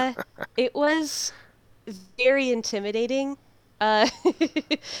 It was very intimidating. I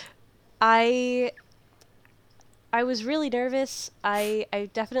was really nervous. I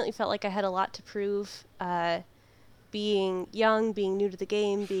definitely felt like I had a lot to prove. Being young, being new to the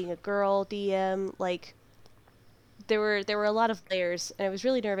game, being a girl DM, like there were a lot of layers, and I was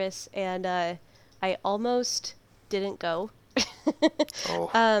really nervous, and I almost didn't go.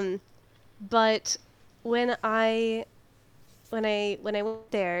 Oh. But when I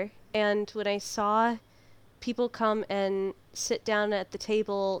went there, and when I saw people come and sit down at the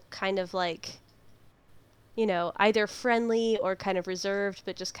table, kind of like, either friendly or kind of reserved,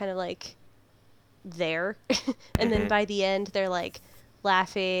 but just kind of like there. And then by the end, they're like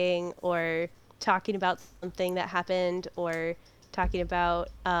laughing or talking about something that happened, or talking about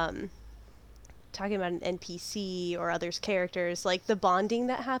an NPC or others' characters, like the bonding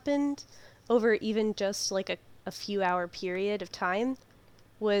that happened over even just like a few hour period of time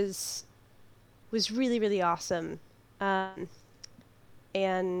was really, really awesome. And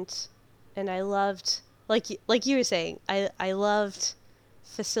I loved, like you were saying, I loved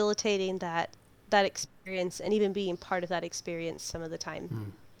facilitating that experience, and even being part of that experience some of the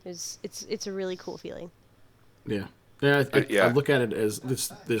time. It's a really cool feeling. Yeah. I look at it as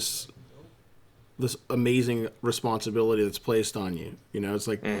this amazing responsibility that's placed on you. It's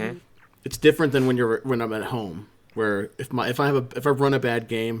like it's different than when I'm at home, where if I run a bad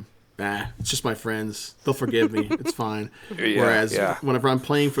game, it's just my friends. They'll forgive me. It's fine. Whereas whenever I'm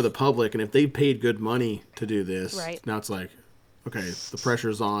playing for the public, and if they paid good money to do this, now it's like, okay, the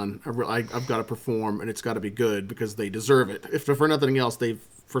pressure's on. I've got to perform, and it's got to be good because they deserve it. If for nothing else,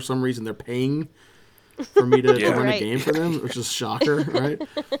 for some reason they're paying for me to run a game for them, which is a shocker, right?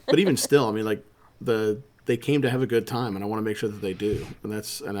 But even still, I mean, like they came to have a good time, and I want to make sure that they do.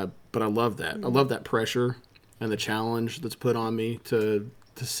 But I love that. I love that pressure and the challenge that's put on me to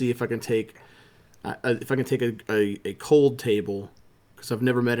see if I can take a cold table, because I've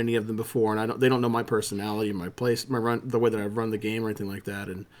never met any of them before, and they don't know my personality, my place, the way that I run the game or anything like that.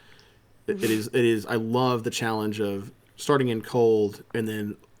 And it is. I love the challenge of starting in cold and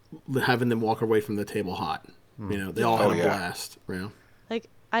then having them walk away from the table hot. They all had a blast. Like,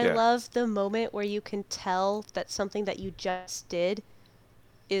 I love the moment where you can tell that something that you just did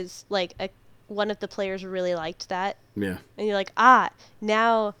is like one of the players really liked that. Yeah. And you're like,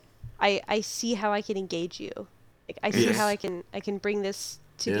 now I see how I can engage you. Like, I see how I can bring this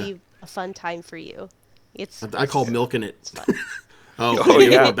to be a fun time for you. I call milking it. It's fun.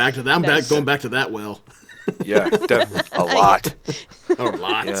 Going back to that. I'm going back to that well. Yeah, definitely. A lot. A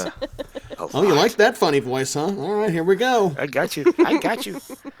lot. Yeah. Oh, you like that funny voice, huh? All right, here we go. I got you.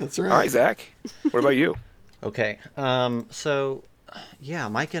 That's right. All right, Zach. What about you? Okay. So, yeah,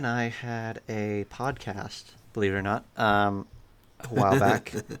 Mike and I had a podcast, believe it or not, a while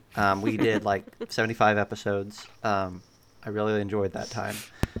back. We did like 75 episodes. I really enjoyed that time.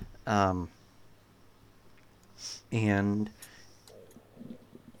 And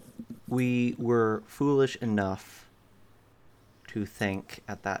we were foolish enough to think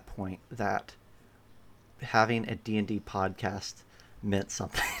at that point that having a D&D podcast meant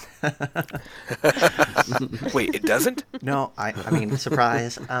something. Wait, it doesn't? No, I mean,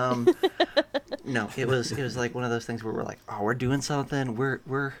 surprise. No, it was like one of those things where we're like, oh, we're doing something.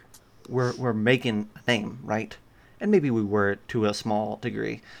 We're making a name, right? And maybe we were to a small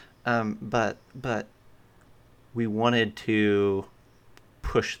degree, but we wanted to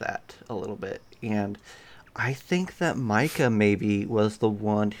push that a little bit. And I think that Micah maybe was the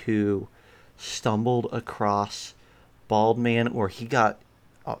one who stumbled across Baldman, or he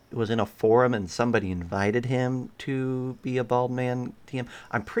was in a forum and somebody invited him to be a Baldman TM.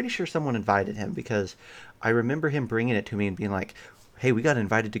 I'm pretty sure someone invited him, because I remember him bringing it to me and being like, "Hey, we got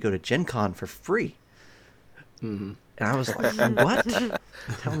invited to go to Gen Con for free." Mm-hmm. And I was like, "What?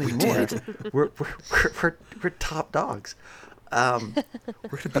 Tell me more. We're top dogs. We're gonna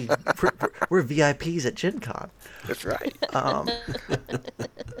be we're VIPs at Gen Con." That's right.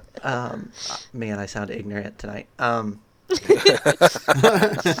 Man, I sound ignorant tonight. What's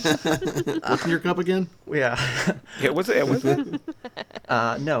in your cup again? Yeah. Yeah, was it?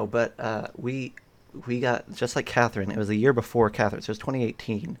 No, but we got, just like Catherine, it was the year before Catherine, so it was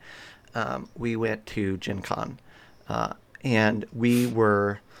 2018. We went to Gen Con, and we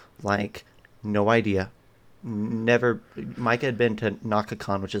were like, no idea. Never. Mike had been to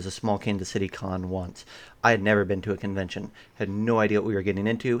NakaCon, which is a small Kansas City con, once. I had never been to a convention. Had no idea what we were getting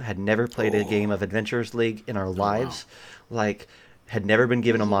into. Had never played a game of Adventurers League in our lives. Like, had never been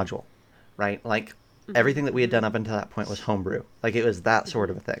given a module, right? Like, everything that we had done up until that point was homebrew. Like, it was that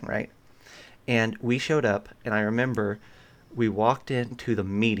sort of a thing, right? And we showed up, and I remember we walked into the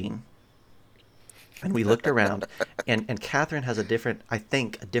meeting, and we looked around, and Catherine has a different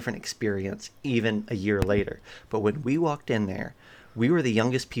experience even a year later. But when we walked in there, we were the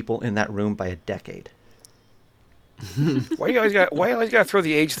youngest people in that room by a decade. Why you always got to throw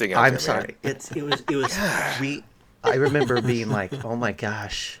the age thing out I'm there, sorry. man? It was I remember being like, "Oh my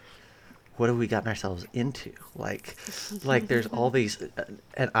gosh, what have we gotten ourselves into?" Like there's all these,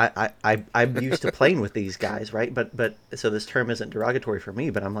 and I'm used to playing with these guys, right? But so this term isn't derogatory for me,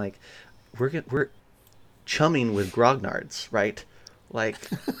 but I'm like, we're chumming with Grognards, right? Like,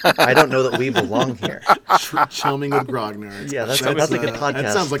 I don't know that we belong here. Chumming with Grognards. Yeah, that's a good podcast.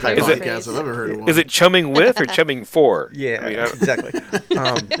 That sounds like a title. podcast I've ever heard of. Is it chumming with or chumming for? Yeah, I mean, exactly.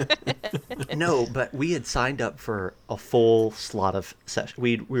 No, but we had signed up for a full slot of session.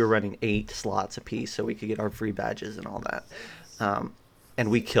 We were running 8 slots apiece, so we could get our free badges and all that.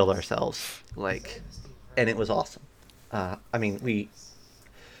 And we killed ourselves, like, and it was awesome. I mean,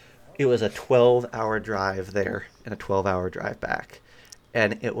 it was a 12-hour drive there and a 12-hour drive back,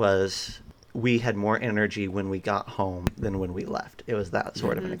 and we had more energy when we got home than when we left. It was that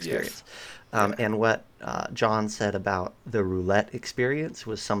sort of an experience. Yes. And what John said about the roulette experience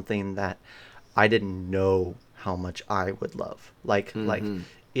was something that I didn't know how much I would love. Like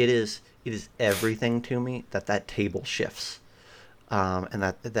it is everything to me that table shifts, and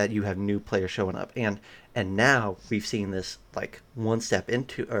that you have new players showing up. And now we've seen this, like, one step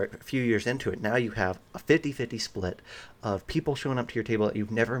into, or a few years into it. Now you have a 50-50 split of people showing up to your table that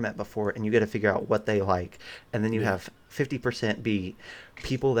you've never met before, and you got to figure out what they like. And then you have 50% be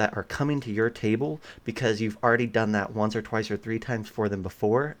people that are coming to your table because you've already done that once or twice or 3 times for them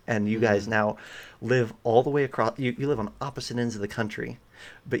before, and you guys now live all the way across. You live on opposite ends of the country,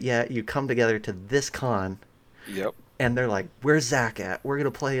 but yet you come together to this con. Yep. And they're like, "Where's Zach at? We're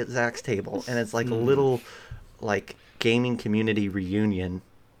going to play at Zach's table." And it's like a little, like, gaming community reunion,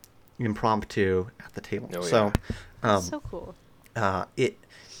 impromptu at the table. Oh, So, so cool. it,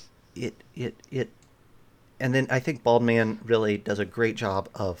 and then I think Bald Man really does a great job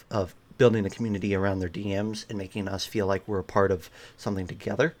of building a community around their DMs and making us feel like we're a part of something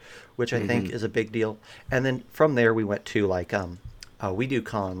together, which I think is a big deal. And then from there we went to, like, we do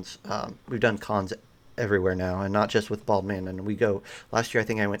cons. We've done cons everywhere now, and not just with Bald Man. And we go, last year I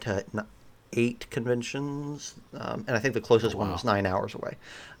think I went to 8 conventions, and I think the closest one was 9 hours away.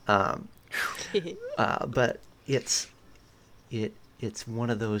 But it's one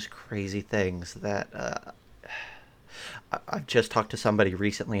of those crazy things that I've just talked to somebody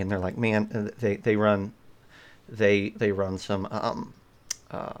recently, and they're like, "Man, they run some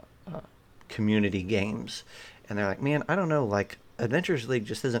community games," and they're like, "Man, I don't know, like, Adventures League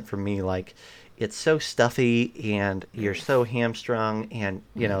just isn't for me. Like, it's so stuffy and you're so hamstrung." And,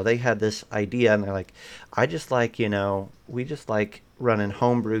 they had this idea, and they're like, "I just like, we just like running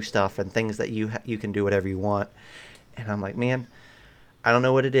homebrew stuff and things that you can do whatever you want." And I'm like, "Man, I don't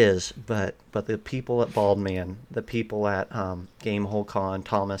know what it is, but the people at Bald Man, the people at Gamehole Con,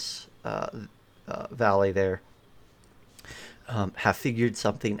 Thomas Valley there, have figured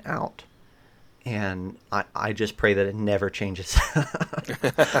something out." And I just pray that it never changes.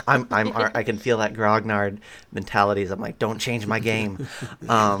 I can feel that Grognard mentality. As I'm like, "Don't change my game."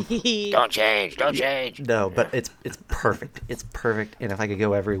 Don't change. No, but it's perfect. It's perfect. And if I could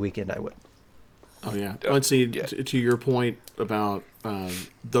go every weekend, I would. Oh yeah. Let's see. To your point about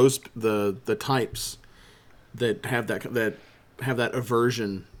the types that have that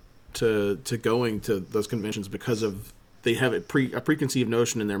aversion to going to those conventions because of they have a preconceived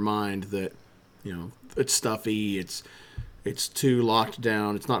notion in their mind that it's stuffy, it's too locked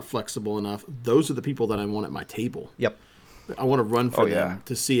down, it's not flexible enough. Those are the people that I want at my table. Yep. I want to run for them yeah.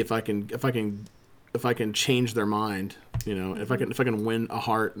 to see if I can if I can change their mind, if I can win a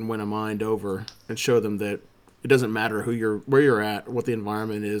heart and win a mind over, and show them that it doesn't matter where you're at, what the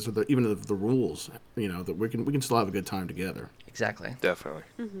environment is, or even the rules, that we can still have a good time together. Exactly. Definitely.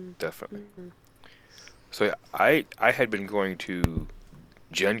 Definitely. So yeah, I had been going to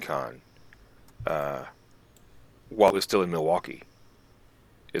Gen Con while I was still in Milwaukee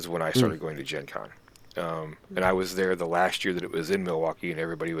is when I started going to Gen Con. And I was there the last year that it was in Milwaukee, and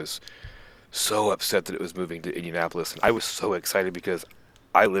everybody was so upset that it was moving to Indianapolis. And I was so excited because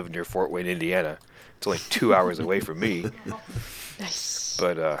I live near Fort Wayne, Indiana. It's only 2 hours away from me. Nice.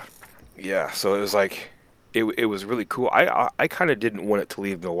 But yeah, so it was like it was really cool. I kind of didn't want it to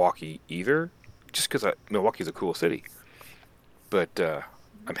leave Milwaukee either, just because Milwaukee's a cool city. But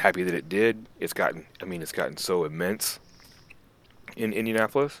I'm happy that it did. It's gotten so immense in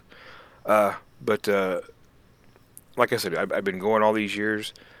Indianapolis. But like I said, I've been going all these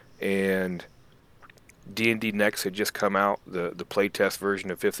years, and D&D Next had just come out, the playtest version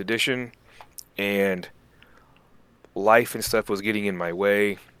of 5th edition, and life and stuff was getting in my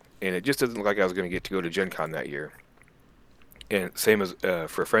way, and it just doesn't look like I was going to get to go to Gen Con that year. And same as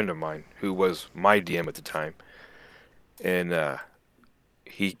for a friend of mine who was my DM at the time, and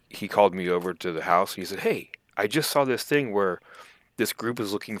he called me over to the house. He said, "Hey, I just saw this thing where this group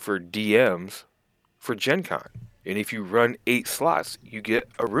is looking for DMs for Gen Con, and if you run 8 slots, you get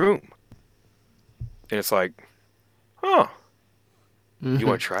a room." And it's like, huh, you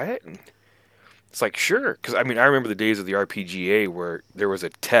want to try it? And it's like, sure. Because, I remember the days of the RPGA where there was a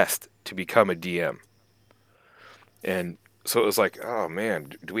test to become a DM. And so it was like, oh,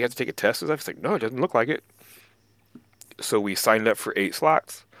 man, do we have to take a test? I was like, no, it doesn't look like it. So we signed up for 8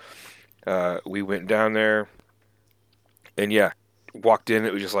 slots. We went down there. And, yeah, walked in.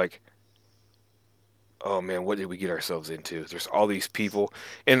 It was just like, oh, man, what did we get ourselves into? There's all these people.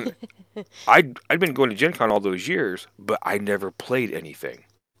 And I'd been going to Gen Con all those years, but I never played anything.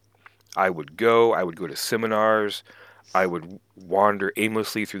 I would go to seminars. I would wander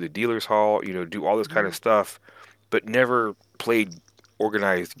aimlessly through the dealer's hall, do all this kind of stuff, but never played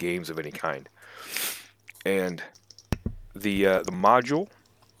organized games of any kind. And the module,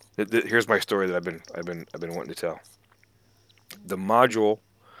 here's my story that I've been wanting to tell. The module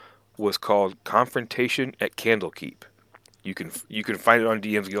was called Confrontation at Candlekeep. You can find it on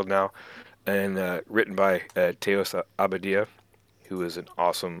DM's Guild now, and written by Teos Abadia, who is an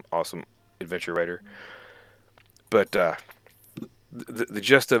awesome adventure writer. But the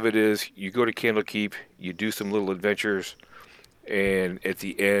gist of it is, you go to Candlekeep, you do some little adventures, and at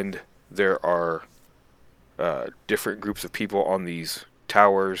the end there are different groups of people on these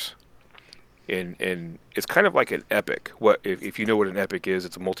towers. And it's kind of like an epic. If you know what an epic is,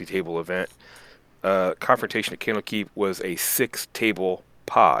 it's a multi-table event. Confrontation at Candlekeep was a 6-table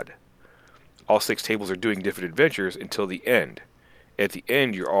pod. All 6 tables are doing different adventures until the end. At the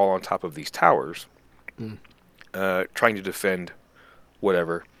end, you're all on top of these towers, trying to defend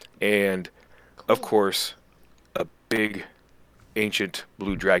whatever. And, of course, a big, ancient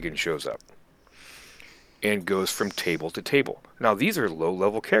blue dragon shows up and goes from table to table. Now, these are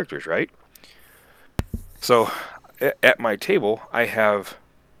low-level characters, right? So, at my table, I have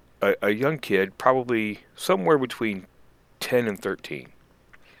a young kid, probably somewhere between 10 and 13,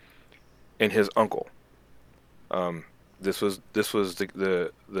 and his uncle. This was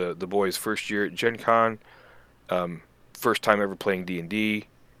the boy's first year at Gen Con, first time ever playing D&D,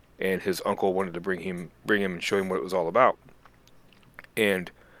 and his uncle wanted to bring him and show him what it was all about.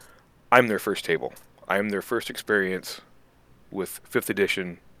 And I'm their first table. I am their first experience with 5th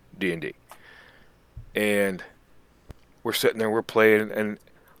edition D&D. And we're sitting there, we're playing, and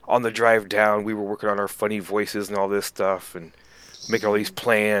on the drive down, we were working on our funny voices and all this stuff, and making all these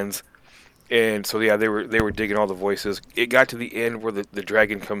plans. And so, yeah, they were digging all the voices. It got to the end where the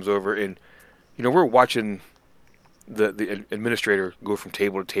dragon comes over, and we're watching the administrator go from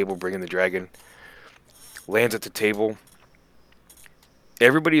table to table, bringing the dragon. Lands at the table.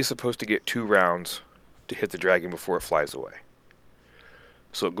 Everybody is supposed to get 2 rounds to hit the dragon before it flies away.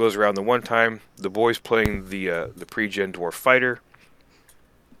 So it goes around the one time. The boy's playing the pre-gen dwarf fighter.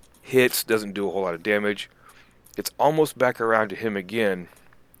 Hits, doesn't do a whole lot of damage. It's almost back around to him again,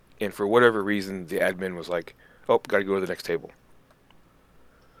 and for whatever reason, the admin was like, "Oh, got to go to the next table."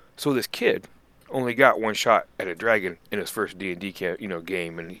 So this kid only got 1 shot at a dragon in his first D&D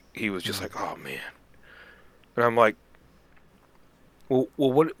game, and he was just like, "Oh man," and I'm like, "Well,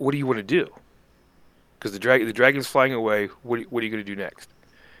 what do you want to do?" Because the dragon's flying away. What are you going to do next?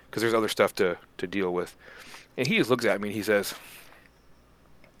 Because there's other stuff to deal with. And he just looks at me and he says,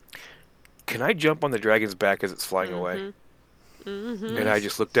 "Can I jump on the dragon's back as it's flying away?" And I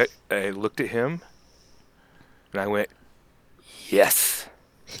just looked at him, And I went, yes,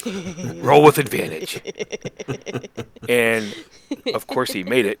 roll with advantage. And of course he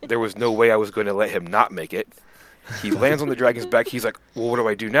made it. There was no way I was going to let him not make it. He lands on the dragon's back. He's like, well, what do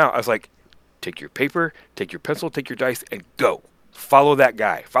I do now? I was like, take your paper, take your pencil, take your dice, and go. Follow that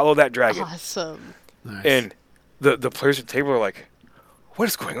guy. Follow that dragon. Awesome. Nice. And the players at the table are like, what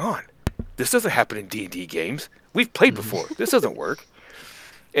is going on? This doesn't happen in D&D games. We've played before. This doesn't work.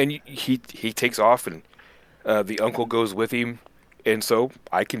 And he takes off, and the uncle goes with him. And so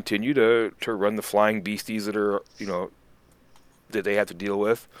I continue to run the flying beasties that are, that they have to deal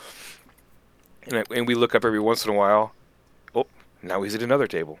with. And we look up every once in a while. Oh, now he's at another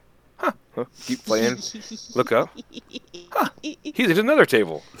table. Huh. Keep playing. Look up. Huh. He's at another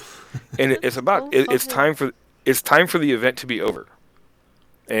table. And it's time for the event to be over.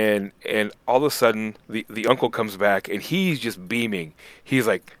 And all of a sudden the uncle comes back and he's just beaming. He's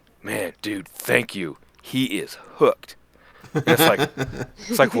like, man, dude, thank you. He is hooked. And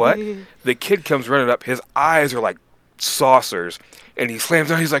it's like what? The kid comes running up. His eyes are like saucers, and he slams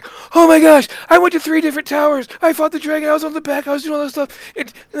down. He's like, oh my gosh, I went to 3 different towers. I fought the dragon. I was on the back. I was doing all this stuff.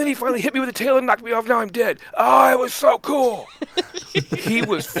 And then he finally hit me with the tail and knocked me off. Now I'm dead. Oh, it was so cool. He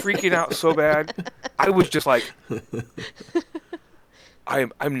was freaking out so bad. I was just like,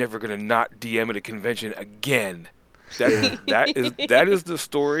 I'm never gonna not DM at a convention again. That is the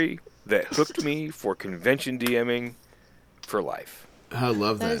story that hooked me for convention DMing for life. I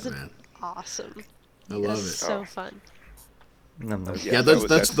love that, That is man. awesome. I love That's it. so fun. Yeah,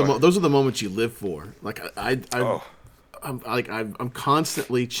 those are the moments you live for. Like I'm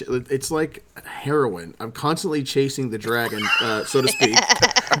constantly. It's like heroin. I'm constantly chasing the dragon, so to speak.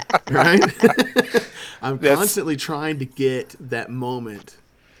 Right? I'm constantly trying to get that moment.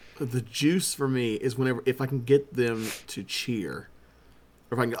 The juice for me is if I can get them to cheer,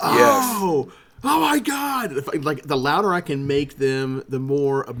 or if I can go, oh my God! The louder I can make them, the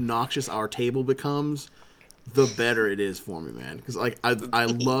more obnoxious our table becomes, the better it is for me, man. Because I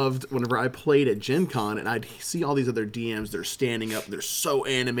loved whenever I played at Gen Con and I'd see all these other DMs. They're standing up. They're so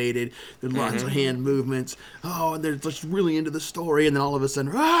animated. There's lots of hand movements. Oh, and they're just really into the story. And then all of a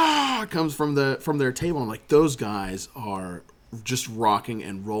sudden, comes from their table. I'm like, those guys are just rocking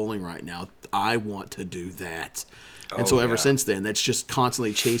and rolling right now. I want to do that. And so ever since then, that's just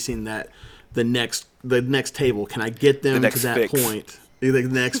constantly chasing the next table. Can I get them to that point? The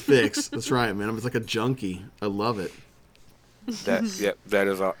next fix. That's right, man. I'm just like a junkie. I love it. That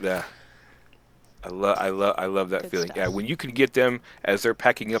is all. Yeah, I love that Good feeling. stuff. Yeah, when you can get them as they're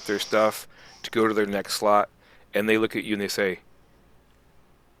packing up their stuff to go to their next slot, and they look at you and they say,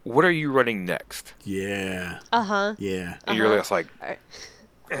 "What are you running next?" Yeah. Uh-huh. Yeah. And you're just like,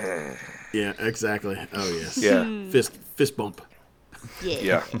 Yeah. Exactly. Oh yes. yeah, Fist bump.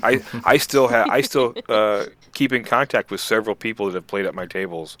 yeah. I still keep in contact with several people that have played at my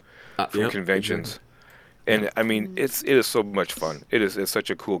tables from conventions. And I mean, it is so much fun. It's such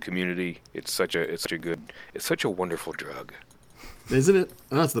a cool community. It's such a wonderful drug. Isn't it?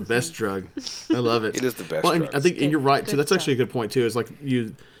 Oh, that's the best drug. I love it. It is the best Well, and drug. I think, and you're right too. Good That's actually a stuff. good point too. Is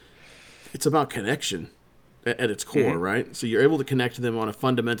it's about connection at its core, right? So you're able to connect to them on a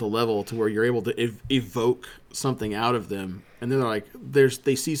fundamental level to where you're able to evoke something out of them, and they're like,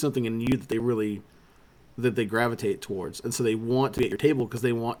 they see something in you that they gravitate towards, and so they want to be at your table because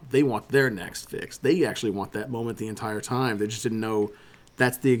they want their next fix. They actually want that moment the entire time. They just didn't know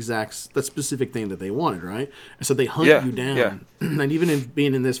that's that specific thing that they wanted, right? And so they hunt you down. Yeah. And even in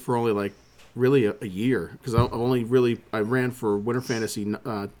being in this for only like really a year, because I ran for Winter Fantasy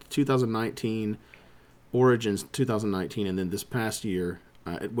 2019, Origins 2019, and then this past year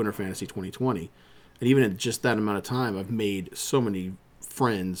at Winter Fantasy 2020. And even in just that amount of time, I've made so many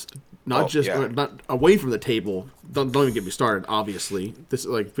friends. Not away from the table. Don't even get me started. Obviously, this is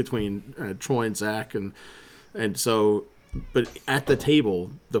like between Troy and Zach, and so, but at the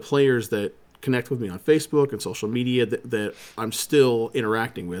table, the players that connect with me on Facebook and social media that I'm still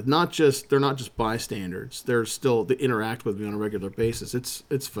interacting with. They're not just bystanders. They interact with me on a regular basis.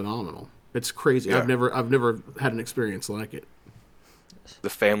 It's phenomenal. It's crazy. Yeah. I've never had an experience like it. The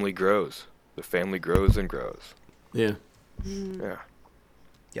family grows. The family grows and grows. Yeah. Yeah.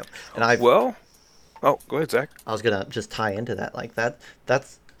 Yep. And go ahead, Zach. I was gonna just tie into that. Like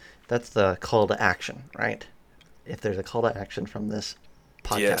that's the call to action, right? If there's a call to action from this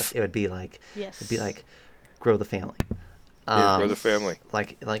podcast, Yes. it would be like Yes. grow the family. Grow the family.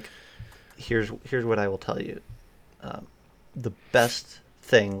 Like here's what I will tell you. The best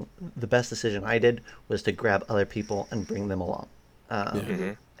decision I did was to grab other people and bring them along.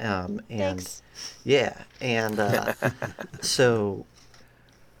 And Thanks. yeah, and so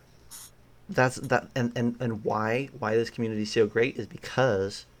that's that, and why this community is so great is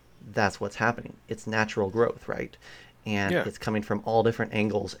because that's what's happening. It's natural growth, right? And Yeah. it's coming from all different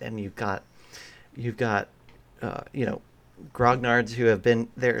angles, and you've got you know, grognards who have been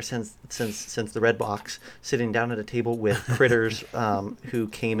there since the red box, sitting down at a table with critters who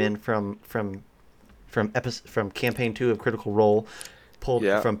came in from campaign 2 of Critical Role, pulled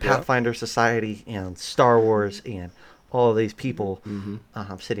Yeah, from yeah. Pathfinder Society and Star Wars and all of these people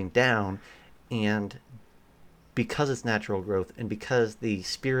sitting down, and because it's natural growth and because the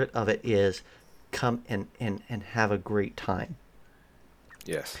spirit of it is come and have a great time,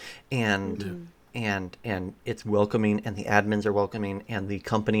 Yes. and and it's welcoming, and the admins are welcoming, and the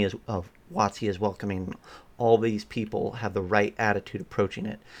company of WotC is welcoming. All these people have the right attitude approaching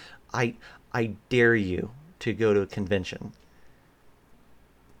it. I dare you to go to a convention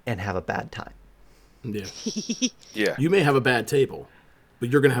and have a bad time. Yeah. Yeah. You may have a bad table, but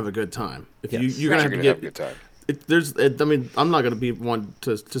you're gonna have a good time. If Yes. you're gonna You're have to gonna get have a good time. I mean, I'm not gonna be one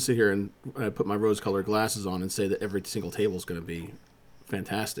to sit here and put my rose-colored glasses on and say that every single table is gonna be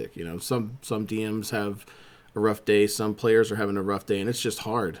fantastic. You know, some DMs have a rough day, some players are having a rough day, and it's just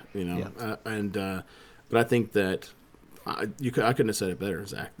hard. You know, Yeah. But I think that I couldn't have said it better,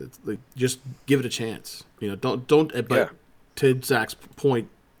 Zach. That's, like, just give it a chance. You know, don't. But Yeah. to Zach's point,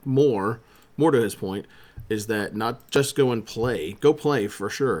 more to his point, is that not just go and play. Go play for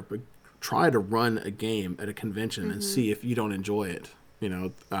sure, but try to run a game at a convention and see if you don't enjoy it. You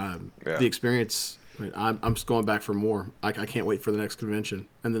know, the experience. I mean, I'm just going back for more. I can't wait for the next convention,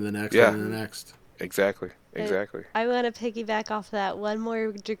 and then the next, Yeah. and then the next. Exactly. Exactly. I want to piggyback off that one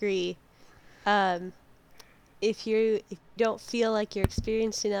more degree. If you don't feel like you're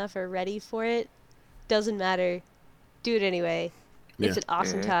experienced enough or ready for it, doesn't matter. Do it anyway. It's Yeah. an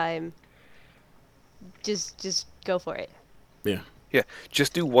awesome Mhm. time. Just go for it. Yeah, Yeah.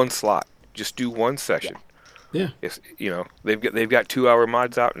 Just do one slot. Just do one session. yeah, If you know they've got 2-hour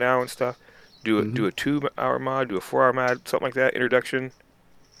mods out now and stuff. Do a 2-hour mod, do a 4-hour mod, something like that. Introduction.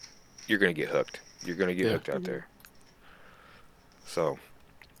 You're gonna get hooked. You're gonna get Yeah. hooked out there. So,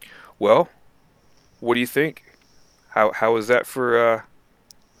 well, what do you think? How is that for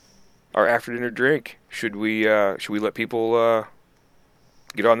our after dinner drink? Should we let people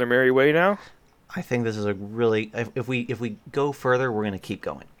get on their merry way now? I think this is a really, if we go further, we're going to keep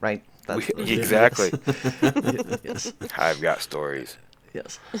going, right? Exactly. Yes. I've got stories.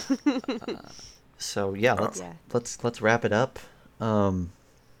 Yes. So yeah, let's wrap it up.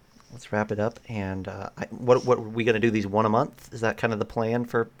 Let's wrap it up. And what are we going to do? These one a month? Is that kind of the plan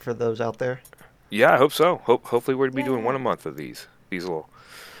for those out there? Yeah, I hope so. Hopefully we're gonna be doing Yeah. one a month of these little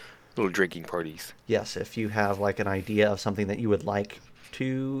drinking parties. Yes. If you have like an idea of something that you would like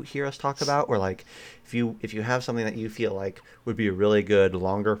to hear us talk about, or like if you have something that you feel like would be a really good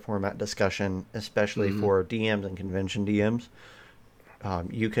longer format discussion, especially for DMs and convention DMs,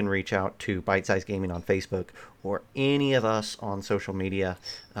 you can reach out to Bite Size Gaming on Facebook or any of us on social media.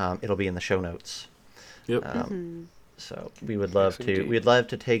 It'll be in the show notes. yep. So we would love Yes, to indeed. we'd love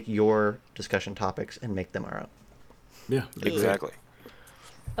to take your discussion topics and make them our own. Yeah, that'd be great. Exactly.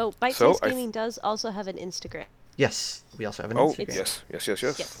 Oh, Bite So, Size I- Gaming does also have an Instagram. Yes, we also have an Oh, Instagram. yes.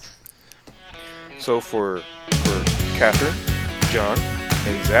 Yes. So for Catherine, John,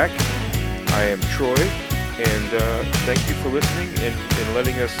 and Zach, I am Troy, and thank you for listening and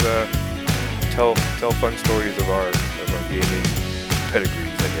letting us tell fun stories of our gaming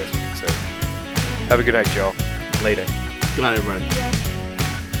pedigrees, I guess we could say. Have a good night, y'all. Later. Good night, everybody. Yeah.